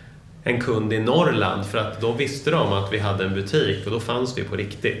för en kund i Norrland, för att då visste de att vi hade en butik och då fanns vi på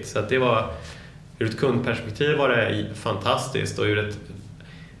riktigt. Så att det var, ur ett kundperspektiv var det fantastiskt, och ur ett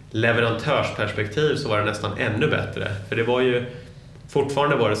leverantörsperspektiv så var det nästan ännu bättre. För det var ju,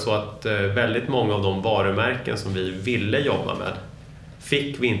 fortfarande var det så att väldigt många av de varumärken som vi ville jobba med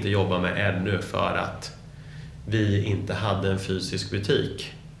fick vi inte jobba med ännu, för att vi inte hade en fysisk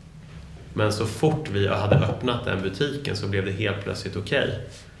butik. Men så fort vi hade öppnat den butiken så blev det helt plötsligt okej.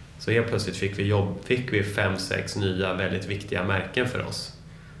 Så helt plötsligt fick vi 5-6 nya väldigt viktiga märken för oss.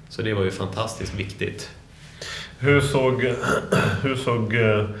 Så det var ju fantastiskt viktigt. Hur såg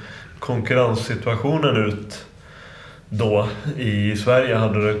konkurrenssituationen ut då i Sverige?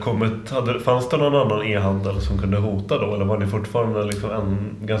 Fanns det någon annan e-handel som kunde hota då? Eller var ni fortfarande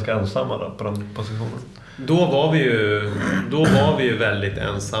liksom ganska ensamma då, på den positionen? Då var vi ju väldigt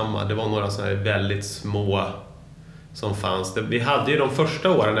ensamma. Det var några sådana här väldigt små som fanns. Vi hade ju de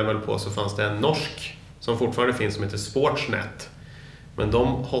första åren när vi höll på, så fanns det en norsk som fortfarande finns som heter Sportsnet. Men de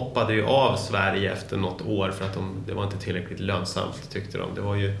hoppade ju av Sverige efter något år för att det var inte tillräckligt lönsamt, tyckte de. Det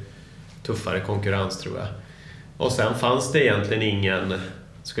var ju tuffare konkurrens, tror jag. Och sen fanns det egentligen ingen,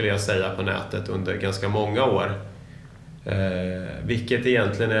 skulle jag säga, på nätet under ganska många år. Vilket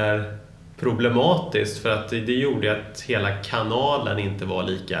egentligen är problematiskt, för att det gjorde att hela kanalen inte var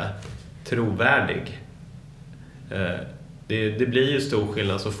lika trovärdig. Det blir ju stor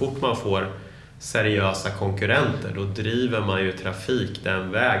skillnad så fort man får seriösa konkurrenter, då driver man ju trafik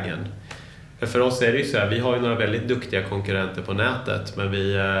den vägen. För oss är det ju så här, vi har ju några väldigt duktiga konkurrenter på nätet, men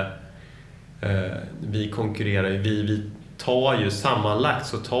vi konkurrerar ju, vi tar ju sammanlagt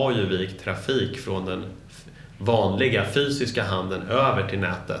så tar ju vi trafik från den vanliga fysiska handeln över till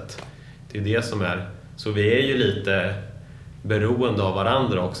nätet. Det är det som är, så vi är ju lite beroende av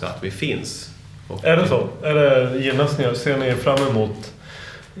varandra också, att vi finns. Är det så? Ser ni fram emot,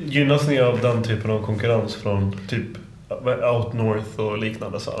 gynnas ni av den typen av konkurrens från typ Outnorth och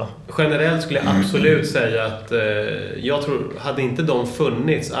liknande, Sara? Generellt skulle jag absolut säga att jag tror, hade inte de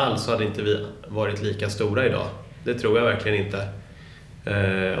funnits alls så hade inte vi varit lika stora idag. Det tror jag verkligen inte.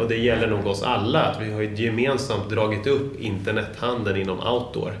 Och det gäller nog oss alla, att vi har gemensamt dragit upp internethandeln inom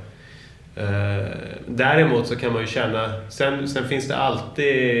outdoor. Däremot så kan man ju känna, sen finns det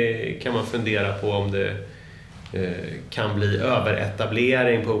alltid, kan man fundera på om det kan bli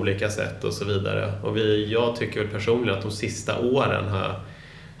överetablering på olika sätt och så vidare. Och jag tycker väl personligen att de sista åren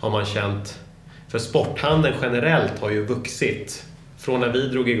har man känt, för sporthandeln generellt har ju vuxit. Från när vi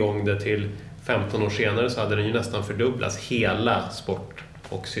drog igång det till 15 år senare så hade den ju nästan fördubblats, hela sport-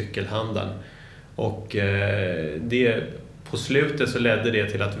 och cykelhandeln. Och på slutet så ledde det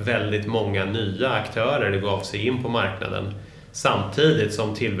till att väldigt många nya aktörer gav sig in på marknaden samtidigt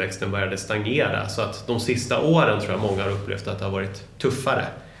som tillväxten började stagnera. Så att de sista åren tror jag många har upplevt att det har varit tuffare.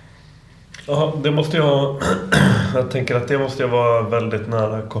 Ja, det måste jag tänker att det måste vara väldigt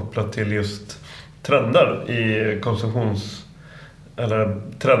nära kopplat till just trender i eller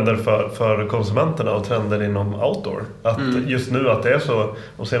trender för konsumenterna och trender inom outdoor. Att just nu att det är så,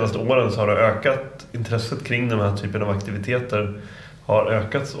 de senaste åren så har det ökat, intresset kring den här typen av aktiviteter har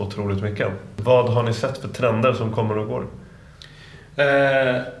ökat otroligt mycket. Vad har ni sett för trender som kommer och går?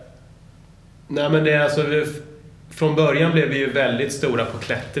 Nej, men det är alltså, från början blev vi ju väldigt stora på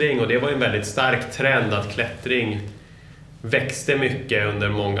klättring, och det var ju en väldigt stark trend att klättring växte mycket under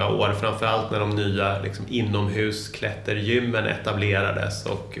många år, framförallt när de nya liksom, inomhusklättergymmen etablerades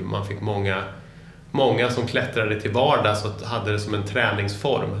och man fick många som klättrade till vardags och hade det som en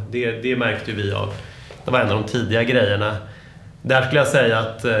träningsform. Det märkte vi av. Det var en av de tidiga grejerna. Där skulle jag säga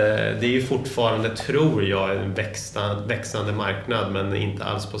att det är ju fortfarande, tror jag, en växande marknad, men inte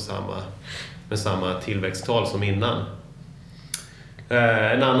alls med samma tillväxttal som innan.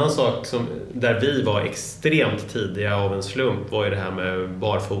 En annan sak där vi var extremt tidiga av en slump var ju det här med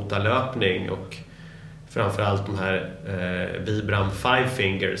barfotalöpning och framförallt de här Vibram Five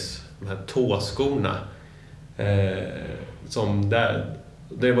Fingers, de här tåskorna.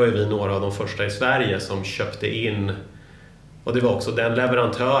 Det var ju vi några av de första i Sverige som köpte in, och det var också den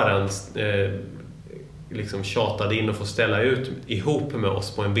leverantören liksom tjatade in och få ställa ut ihop med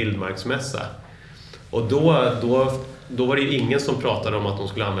oss på en vildmarksmässa. Och då var det ju ingen som pratade om att de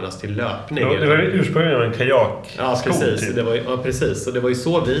skulle användas till löpning. Det var ju ursprungligen en kajak. Ja, precis. Typ. Precis. Och det var ju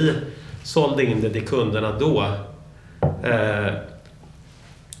så vi sålde in det till kunderna då.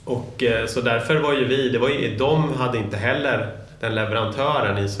 Så därför var ju de hade inte heller, den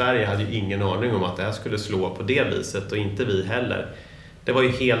leverantören i Sverige hade ju ingen aning om att det här skulle slå på det viset, och inte vi heller. Det var ju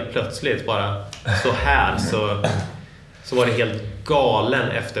helt plötsligt bara så här så var det helt galen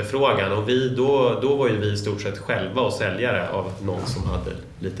efterfrågan, och då var ju vi i stort sett själva och säljare av någon som hade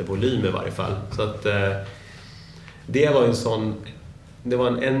lite volym i varje fall. Så att det var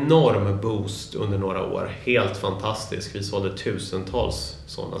en enorm boost under några år. Helt fantastisk. Vi sålde tusentals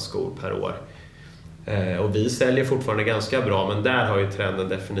sådana skor per år. Och vi säljer fortfarande ganska bra, men där har ju trenden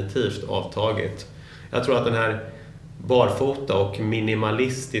definitivt avtagit. Jag tror att den här barfota och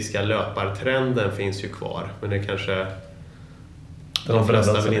minimalistiska löpartrenden finns ju kvar, men det kanske de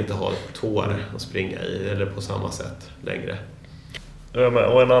flesta vill inte ha tår att springa i eller på samma sätt längre.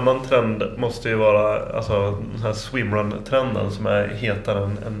 Och en annan trend måste ju vara alltså den här swimrun-trenden som är hetare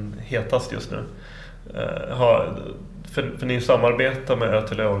än hetast just nu. För ni samarbetar med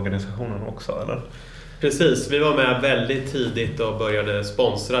Ötillö-organisationen också, eller? Precis, vi var med väldigt tidigt och började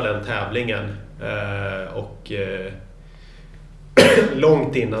sponsra den tävlingen. Och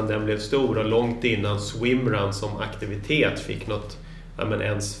långt innan den blev stor och långt innan swimrun som aktivitet fick något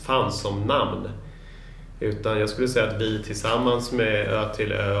ens fanns som namn. Utan jag skulle säga att vi tillsammans med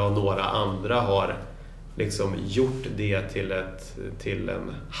Ötillö och några andra har liksom gjort det till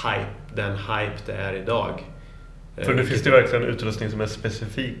en hype, den hype det är idag. För det finns ju verkligen utrustning som är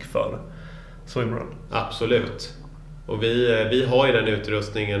specifik för swimrun. Absolut. Och vi har ju den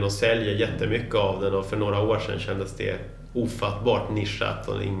utrustningen och säljer jättemycket av den, och för några år sedan kändes det ofattbart nischat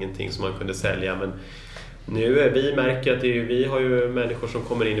och ingenting som man kunde sälja. Men nu vi märker att vi har ju människor som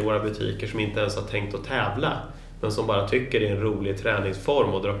kommer in i våra butiker som inte ens har tänkt att tävla, men som bara tycker det är en rolig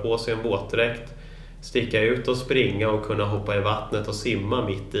träningsform och dra på sig en våtdräkt, sticka ut och springa och kunna hoppa i vattnet och simma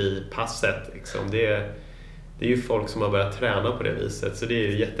mitt i passet. Liksom. Det är ju folk som har börjat träna på det viset, så det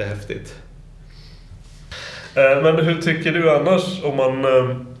är ju jättehäftigt. Men hur tycker du annars, om man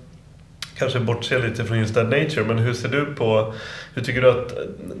kanske bortser lite från just Add Nature, men hur tycker du att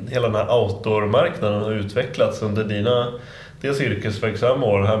hela den här outdoor-marknaden har utvecklats under dina dels yrkesverksamma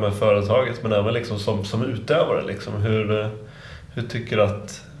år här med företaget, men även liksom som utövare liksom, hur tycker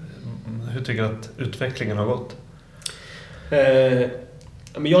du att utvecklingen har gått?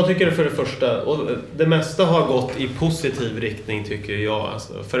 Men jag tycker det för det första, och det mesta har gått i positiv riktning tycker jag.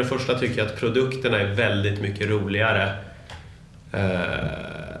 Alltså, för det första tycker jag att produkterna är väldigt mycket roligare.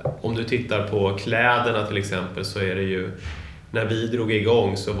 Om du tittar på kläderna till exempel, så är det ju, när vi drog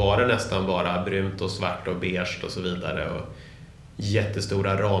igång så var det nästan bara brunt och svart och beige och så vidare, och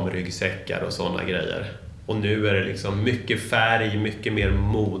jättestora ramryggsäckar och sådana grejer. Och nu är det liksom mycket färg, mycket mer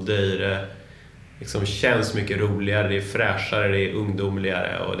mode i det. Liksom känns mycket roligare, det är fräschare, det är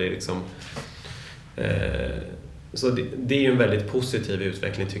ungdomligare, och det är liksom så det är ju en väldigt positiv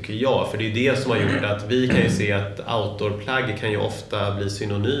utveckling tycker jag, för det är det som har gjort att vi kan ju se att outdoorplagg kan ju ofta bli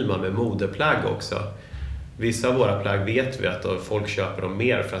synonyma med modeplagg också. Vissa av våra plagg vet vi att folk köper dem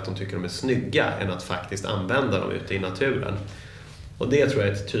mer för att de tycker de är snygga än att faktiskt använda dem ute i naturen, och det tror jag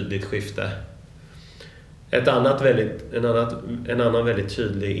är ett tydligt skifte. En annan väldigt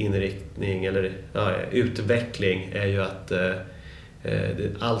tydlig inriktning eller utveckling är ju att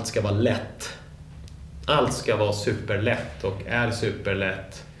allt ska vara lätt. Allt ska vara superlätt och är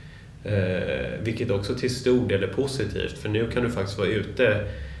superlätt, vilket också till stor del är positivt, för nu kan du faktiskt vara ute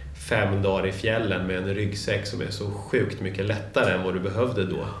 5 dagar i fjällen med en ryggsäck som är så sjukt mycket lättare än vad du behövde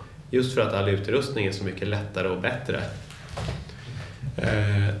då, just för att all utrustning är så mycket lättare och bättre.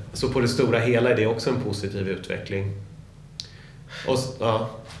 Så på det stora hela är det också en positiv utveckling.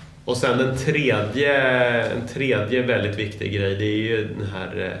 Och sen en tredje väldigt viktig grej, det är ju den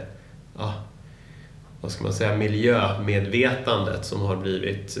här vad ska man säga, miljömedvetandet som har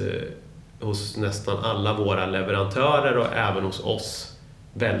blivit hos nästan alla våra leverantörer och även hos oss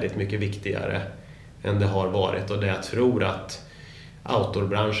väldigt mycket viktigare än det har varit, och det jag tror att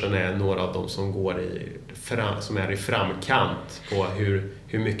outdoorbranschen är några av de som som är i framkant på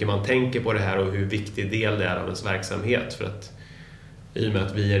hur mycket man tänker på det här och hur viktig del det är av ens verksamhet, för att i och med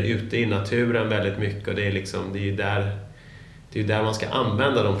att vi är ute i naturen väldigt mycket, och det är ju där man ska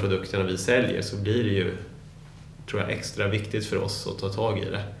använda de produkterna vi säljer, så blir det ju, tror jag, extra viktigt för oss att ta tag i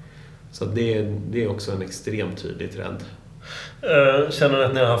det. Så det är också en extremt tydlig trend. Känner ni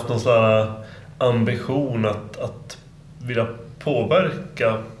att ni har haft någon sån ambition att vilja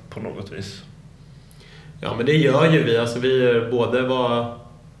påverka på något vis? Ja, men det gör ju vi. Alltså vi både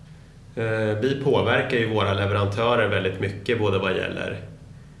Vi påverkar ju våra leverantörer väldigt mycket, både vad gäller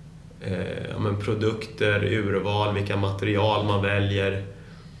produkter, urval, vilka material man väljer,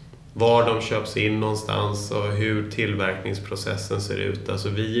 var de köps in någonstans och hur tillverkningsprocessen ser ut. Alltså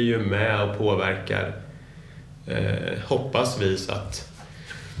vi är ju med och påverkar, hoppas vi, så att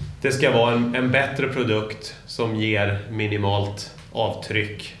det ska vara en bättre produkt som ger minimalt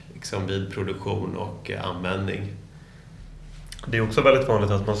avtryck liksom vid produktion och användning. Det är också väldigt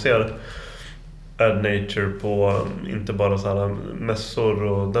vanligt att man ser Add Nature på inte bara så här mässor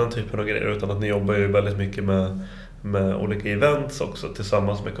och den typen av grejer, utan att ni jobbar ju väldigt mycket med olika events också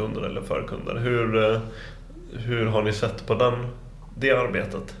tillsammans med kunder eller för kunder. Hur har ni sett på det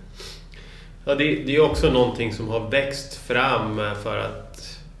arbetet? Ja, det är också någonting som har växt fram för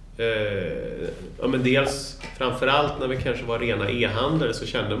att dels framförallt när vi kanske var rena e-handlare så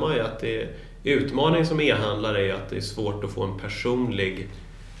kände man ju att utmaningen som e-handlare är att det är svårt att få en personlig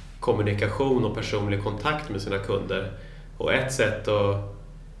kommunikation och personlig kontakt med sina kunder. Och ett sätt att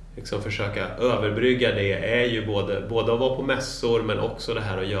liksom försöka överbrygga det är ju både att vara på mässor, men också det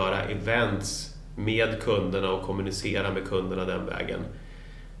här att göra events med kunderna och kommunicera med kunderna den vägen.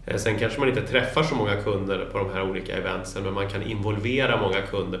 Sen kanske man inte träffar så många kunder på de här olika eventsen, men man kan involvera många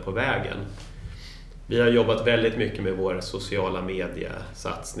kunder på vägen. Vi har jobbat väldigt mycket med vår sociala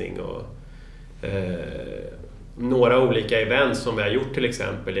mediesatsning och några olika events som vi har gjort till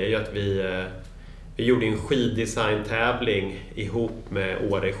exempel är ju att vi gjorde en skiddesign-tävling ihop med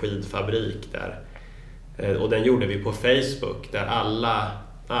Åre skidfabrik där. Och den gjorde vi på Facebook där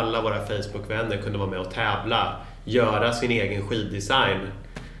alla våra Facebook-vänner kunde vara med och tävla, göra sin egen skiddesign.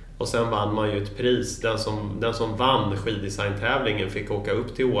 Och sen vann man ju ett pris. Den som vann skiddesign-tävlingen fick åka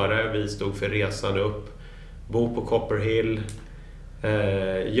upp till Åre. Vi stod för resan upp, bo på Copperhill,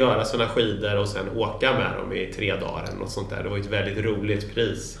 göra såna skidor och sen åka med dem i 3 dagar eller något sånt där. Det var ett väldigt roligt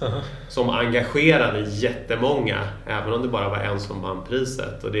pris som engagerade jättemånga, även om det bara var en som vann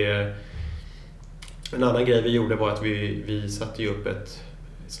priset. Och en annan grej vi gjorde var att vi satte ju upp ett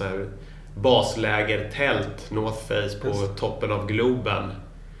sån här baslägertält, North Face, på toppen av Globen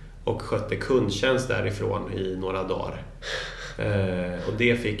och skötte kundtjänst därifrån i några dagar. Och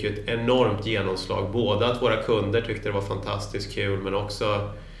det fick ju ett enormt genomslag, både att våra kunder tyckte det var fantastiskt kul, men också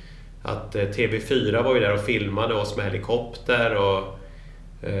att TV4 var ju där och filmade oss med helikopter och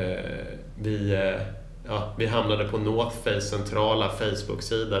vi hamnade på North Face centrala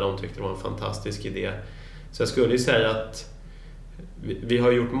Facebook-sida. De tyckte det var en fantastisk idé. Så jag skulle ju säga att vi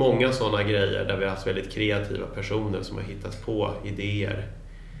har gjort många sådana grejer där vi har haft väldigt kreativa personer som har hittat på idéer.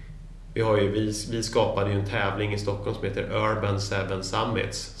 Vi skapade ju en tävling i Stockholm som heter Urban 7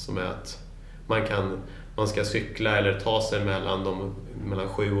 Summits, som är att man ska cykla eller ta sig mellan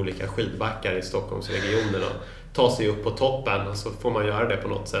 7 olika skidbackar i Stockholmsregionen och ta sig upp på toppen, och så får man göra det på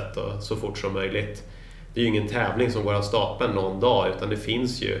något sätt och så fort som möjligt. Det är ju ingen tävling som går av stapeln någon dag, utan det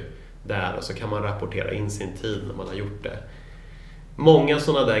finns ju där och så kan man rapportera in sin tid när man har gjort det. Många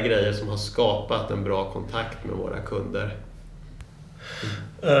sådana där grejer som har skapat en bra kontakt med våra kunder.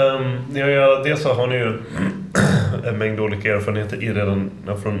 Dels så har ni ju en mängd olika erfarenheter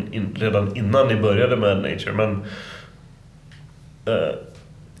redan innan ni började med Nature, men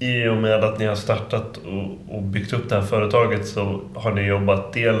i och med att ni har startat och byggt upp det här företaget så har ni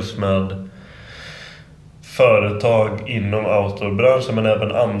jobbat dels med företag inom outdoorbranschen, men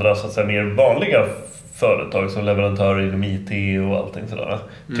även andra så att säga mer vanliga företag som leverantörer inom IT och allting sådär.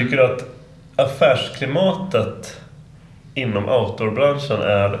 Tycker du att affärsklimatet inom outdoorbranschen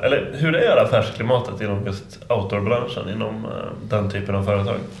hur är affärsklimatet inom just outdoorbranschen, inom den typen av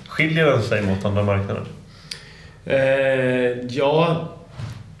företag? Skiljer den sig mot andra marknader? Ja,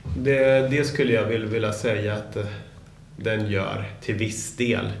 det skulle jag vilja säga att den gör till viss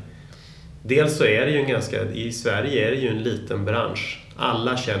del. Dels så är det ju i Sverige är det ju en liten bransch.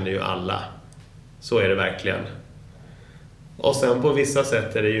 Alla känner ju alla. Så är det verkligen. Och sen på vissa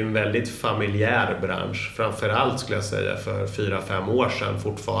sätt är det ju en väldigt familjär bransch. Framförallt skulle jag säga för 4-5 år sedan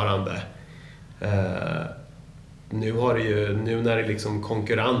fortfarande. Nu när det liksom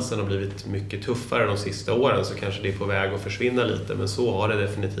konkurrensen har blivit mycket tuffare de sista åren så kanske det är på väg att försvinna lite. Men så har det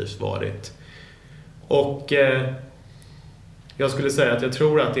definitivt varit. Och jag skulle säga att jag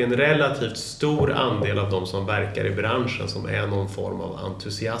tror att det är en relativt stor andel av de som verkar i branschen som är någon form av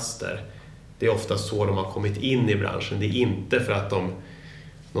entusiaster. Det är ofta så de har kommit in i branschen. Det är inte för att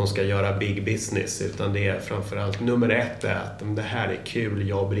de ska göra big business, utan det är framförallt nummer 1 är att det här är kul,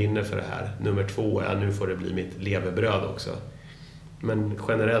 jag brinner för det här. Nummer 2 är att nu får det bli mitt levebröd också. Men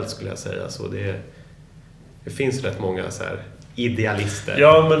generellt skulle jag säga så. Det finns rätt många så här idealister.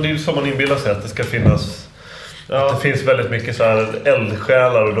 Ja, men det är ju som man inbillar sig att det ska finnas Att det finns väldigt mycket så här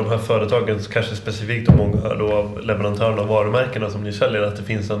eldsjälar och de här företagen, kanske specifikt och många då av leverantörerna och varumärkena som ni säljer, att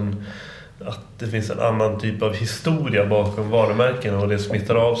det finns en annan typ av historia bakom varumärkena och det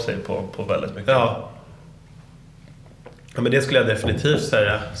smittar av sig på väldigt mycket. Ja, men det skulle jag definitivt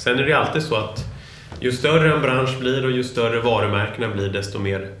säga. Sen är det alltid så att ju större en bransch blir och ju större varumärkena blir, desto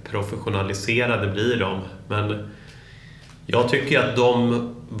mer professionaliserade blir de. Men jag tycker att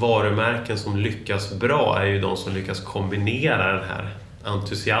de varumärken som lyckas bra är ju de som lyckas kombinera den här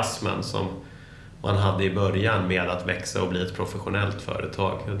entusiasmen som man hade i början med att växa och bli ett professionellt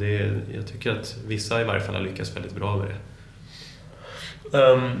företag. Och jag tycker att vissa i varje fall har lyckats väldigt bra med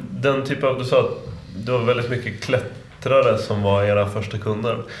det. Den typ av, du sa att det var väldigt mycket klättrare som var era första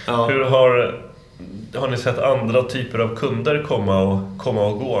kunder. Ja. Hur har ni sett andra typer av kunder komma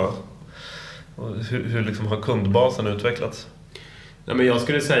och gå? Och hur liksom har kundbasen utvecklats? Nej, men jag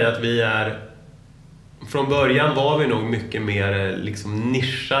skulle säga att från början var vi nog mycket mer liksom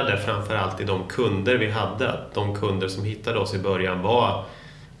nischade, framförallt i de kunder vi hade. De kunder som hittade oss i början var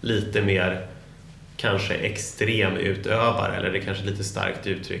lite mer kanske extremutövare, eller det är kanske lite starkt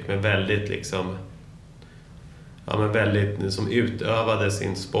uttryck, men väldigt liksom väldigt, som utövade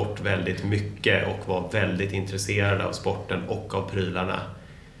sin sport väldigt mycket och var väldigt intresserade av sporten och av prylarna.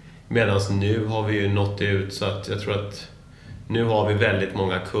 Medan nu har vi ju nått ut så att jag tror att nu har vi väldigt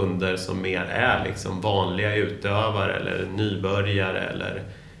många kunder som mer är liksom vanliga utövare eller nybörjare, eller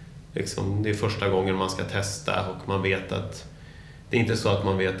liksom det är första gången man ska testa och man vet att det är inte så att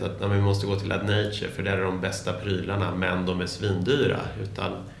man vet att vi måste gå till Ad Nature för där är de bästa prylarna men de är svindyra,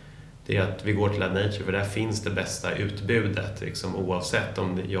 utan det är att vi går till Ad Nature för där finns det bästa utbudet liksom, oavsett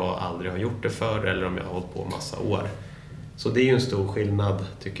om jag aldrig har gjort det förr eller om jag har hållit på massa år. Så det är ju en stor skillnad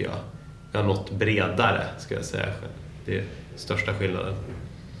tycker jag. Jag har nått bredare ska jag säga. Det är största skillnaden.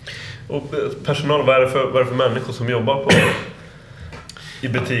 Och personal, vad är det för människor som jobbar i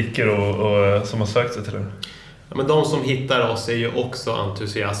butiker och som har sökt sig till det? Ja, men de som hittar oss är ju också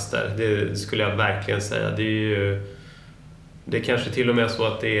entusiaster. Det skulle jag verkligen säga. Det är kanske till och med så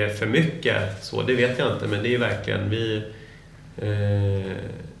att det är för mycket. Så, det vet jag inte, men det är verkligen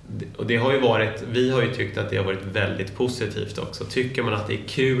och det har ju varit, vi har ju tyckt att det har varit väldigt positivt också. Tycker man att det är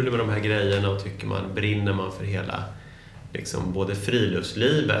kul med de här grejerna och brinner man för hela liksom, både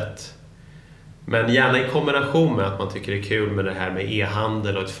friluftslivet, men gärna i kombination med att man tycker det är kul med det här med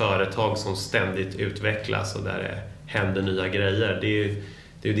e-handel och ett företag som ständigt utvecklas och där det händer nya grejer. Det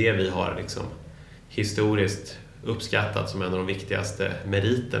är ju det vi har liksom, historiskt uppskattat som en av de viktigaste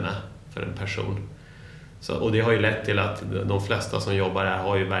meriterna för en person. Så, och det har ju lett till att de flesta som jobbar här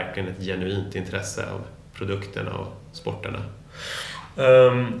har ju verkligen ett genuint intresse av produkterna och sporterna.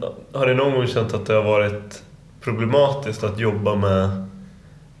 Har ni någon gång känt att det har varit problematiskt att jobba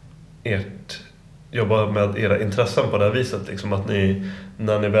med era intressen på det här viset? Liksom att ni,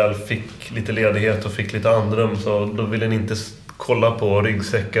 när ni väl fick lite ledighet och fick lite andrum, så då ville ni inte kolla på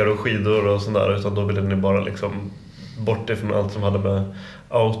ryggsäckar och skidor och sånt där, utan då ville ni bara liksom bort ifrån allt som hade med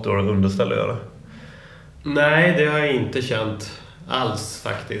outdoor och underställ att göra? Nej, det har jag inte känt alls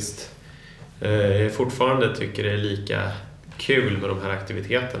faktiskt. Jag fortfarande tycker det är lika kul med de här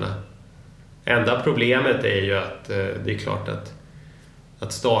aktiviteterna. Enda problemet är ju att det är klart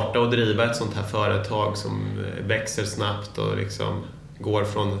att starta och driva ett sånt här företag som växer snabbt och liksom går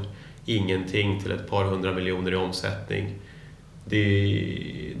från ingenting till ett par 100 miljoner i omsättning.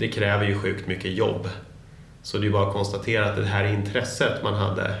 Det kräver ju sjukt mycket jobb. Så det är bara att konstatera att det här intresset man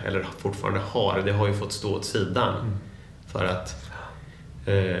hade, eller fortfarande har, det har ju fått stå åt sidan. För att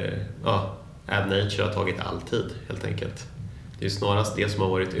Ad Nature har tagit all tid helt enkelt. Det är snarast det som har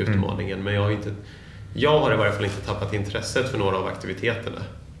varit utmaningen. Men jag har i varje fall inte tappat intresset för några av aktiviteterna.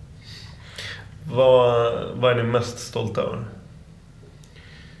 Vad är ni mest stolta över?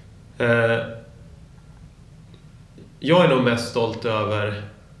 Jag är nog mest stolt över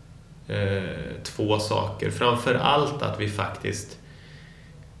två saker. Framför allt att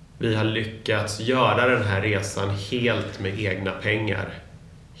vi har lyckats göra den här resan helt med egna pengar.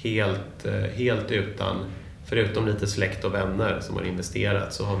 Helt utan, förutom lite släkt och vänner som har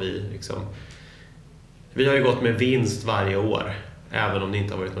investerat, så har vi har ju gått med vinst varje år, även om det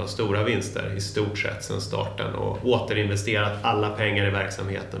inte har varit några stora vinster i stort sett sedan starten, och återinvesterat alla pengar i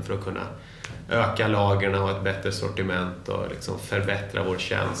verksamheten för att kunna öka lagren och ha ett bättre sortiment och liksom förbättra vår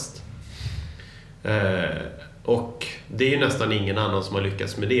tjänst. Och det är ju nästan ingen annan som har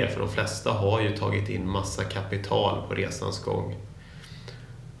lyckats med det, för de flesta har ju tagit in massa kapital på resans gång.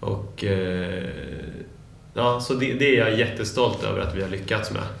 Och så det är jag jättestolt över att vi har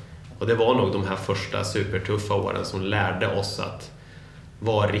lyckats med. Och det var nog de här första supertuffa åren som lärde oss att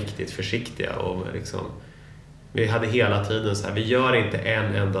vara riktigt försiktiga och liksom Vi hade hela tiden så här, vi gör inte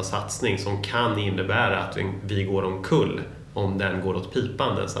en enda satsning som kan innebära att vi går omkull om den går åt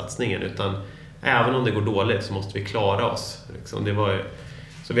pipan, den satsningen, utan även om det går dåligt så måste vi klara oss. Liksom.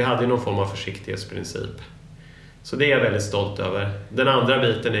 Så vi hade någon form av försiktighetsprincip. Så det är jag väldigt stolt över. Den andra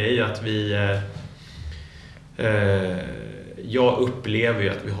biten är ju att jag upplever ju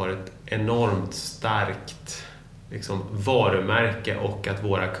att vi har ett enormt starkt liksom, varumärke och att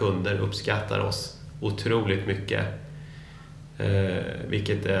våra kunder uppskattar oss otroligt mycket.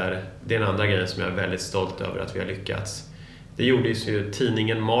 Vilket det är en andra grej som jag är väldigt stolt över att vi har lyckats. Det gjordes ju,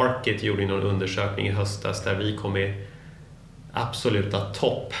 tidningen Market gjorde någon undersökning i höstas där vi kom i absoluta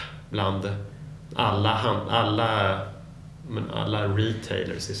topp bland alla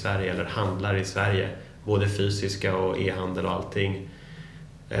retailers i Sverige, eller handlare i Sverige, både fysiska och e-handel och allting,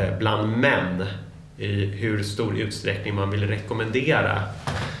 bland män, i hur stor utsträckning man vill rekommendera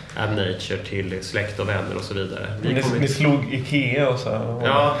Ad Nature till släkt och vänner och så vidare. Ni slog Ikea och så här.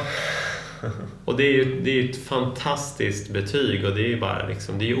 Ja. Och det är ju ett fantastiskt betyg, och det är ju bara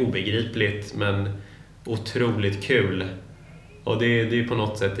liksom, det är ju obegripligt men otroligt kul. Och det är ju på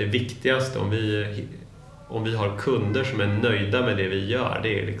något sätt det viktigaste om vi har kunder som är nöjda med det vi gör.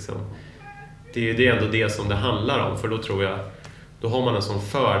 Det är liksom, det är ändå det som det handlar om, för då tror jag då har man en sån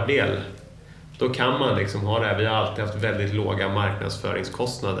fördel. Då kan man liksom ha det här. Vi har alltid haft väldigt låga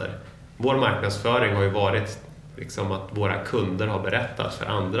marknadsföringskostnader. Vår marknadsföring har ju varit liksom att våra kunder har berättat för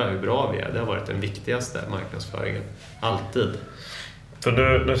andra hur bra vi är. Det har varit den viktigaste marknadsföringen. Alltid.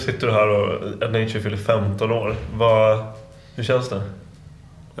 För nu sitter du här och Ad Nature fyller 15 år. Hur känns det?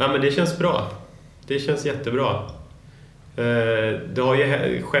 Ja, men det känns bra. Det känns jättebra. Det har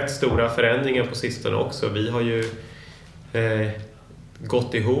ju skett stora förändringar på sistone också. Vi har ju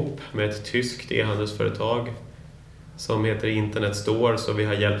gått ihop med ett tyskt e-handelsföretag som heter Internet Store, så vi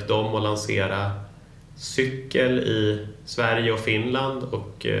har hjälpt dem att lansera cykel i Sverige och Finland,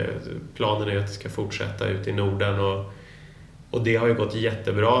 och planen är att det ska fortsätta ut i Norden, och det har ju gått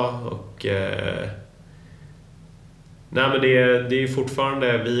jättebra, och nej, men det är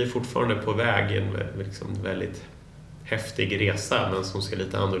fortfarande, vi är fortfarande på väg i en liksom väldigt häftig resa, men som ser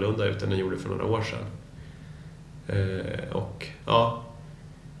lite annorlunda ut än den gjorde för några år sedan. Och ja,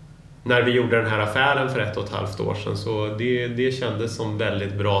 när vi gjorde den här affären för 1,5 år sedan, så det kändes som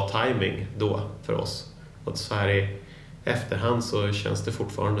väldigt bra timing då för oss. Och så här i efterhand så känns det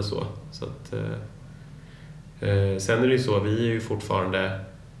fortfarande så. Så att, sen är det ju så, vi är ju fortfarande,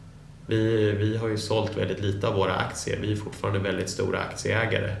 vi har ju sålt väldigt lite av våra aktier. Vi är fortfarande väldigt stora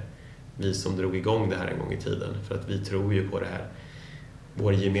aktieägare, vi som drog igång det här en gång i tiden. För att vi tror ju på det här,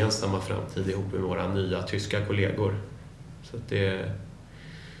 vår gemensamma framtid ihop med våra nya tyska kollegor.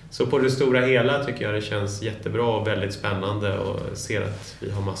 Så på det stora hela tycker jag det känns jättebra och väldigt spännande, och ser att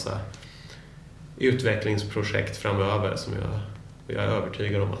vi har massa utvecklingsprojekt framöver som jag är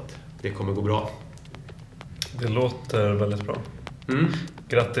övertygad om att det kommer gå bra. Det låter väldigt bra.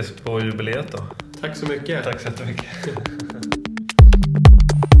 Grattis på jubileet då. Tack så mycket. Tack så jättemycket.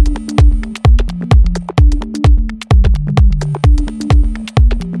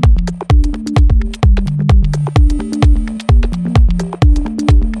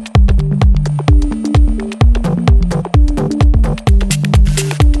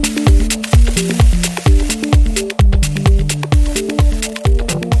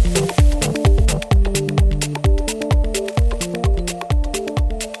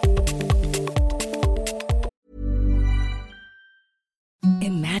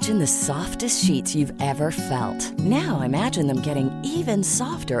 Imagine the softest sheets you've ever felt. Now imagine them getting even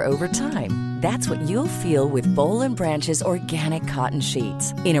softer over time. That's what you'll feel with Boll & Branch's organic cotton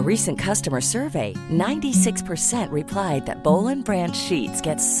sheets. In a recent customer survey, 96% replied that Boll & Branch sheets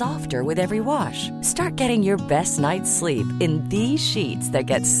get softer with every wash. Start getting your best night's sleep in these sheets that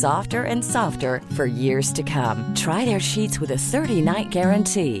get softer and softer for years to come. Try their sheets with a 30-night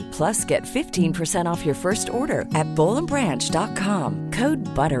guarantee. Plus, get 15% off your first order at bollandbranch.com. Code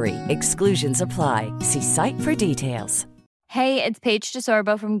BUTTERY. Exclusions apply. See site for details. Hey, it's Paige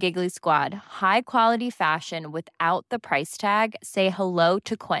DeSorbo from Giggly Squad. High quality fashion without the price tag. Say hello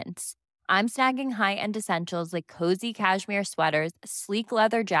to Quince. I'm snagging high-end essentials like cozy cashmere sweaters, sleek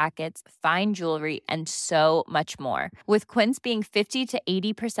leather jackets, fine jewelry, and so much more. With Quince being 50 to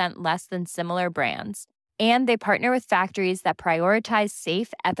 80% less than similar brands. And they partner with factories that prioritize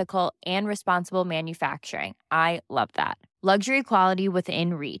safe, ethical, and responsible manufacturing. I love that. Luxury quality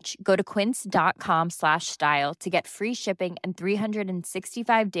within reach. Go to quince.com/style to get free shipping and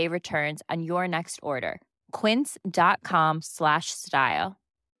 365-day returns on your next order. Quince.com/style.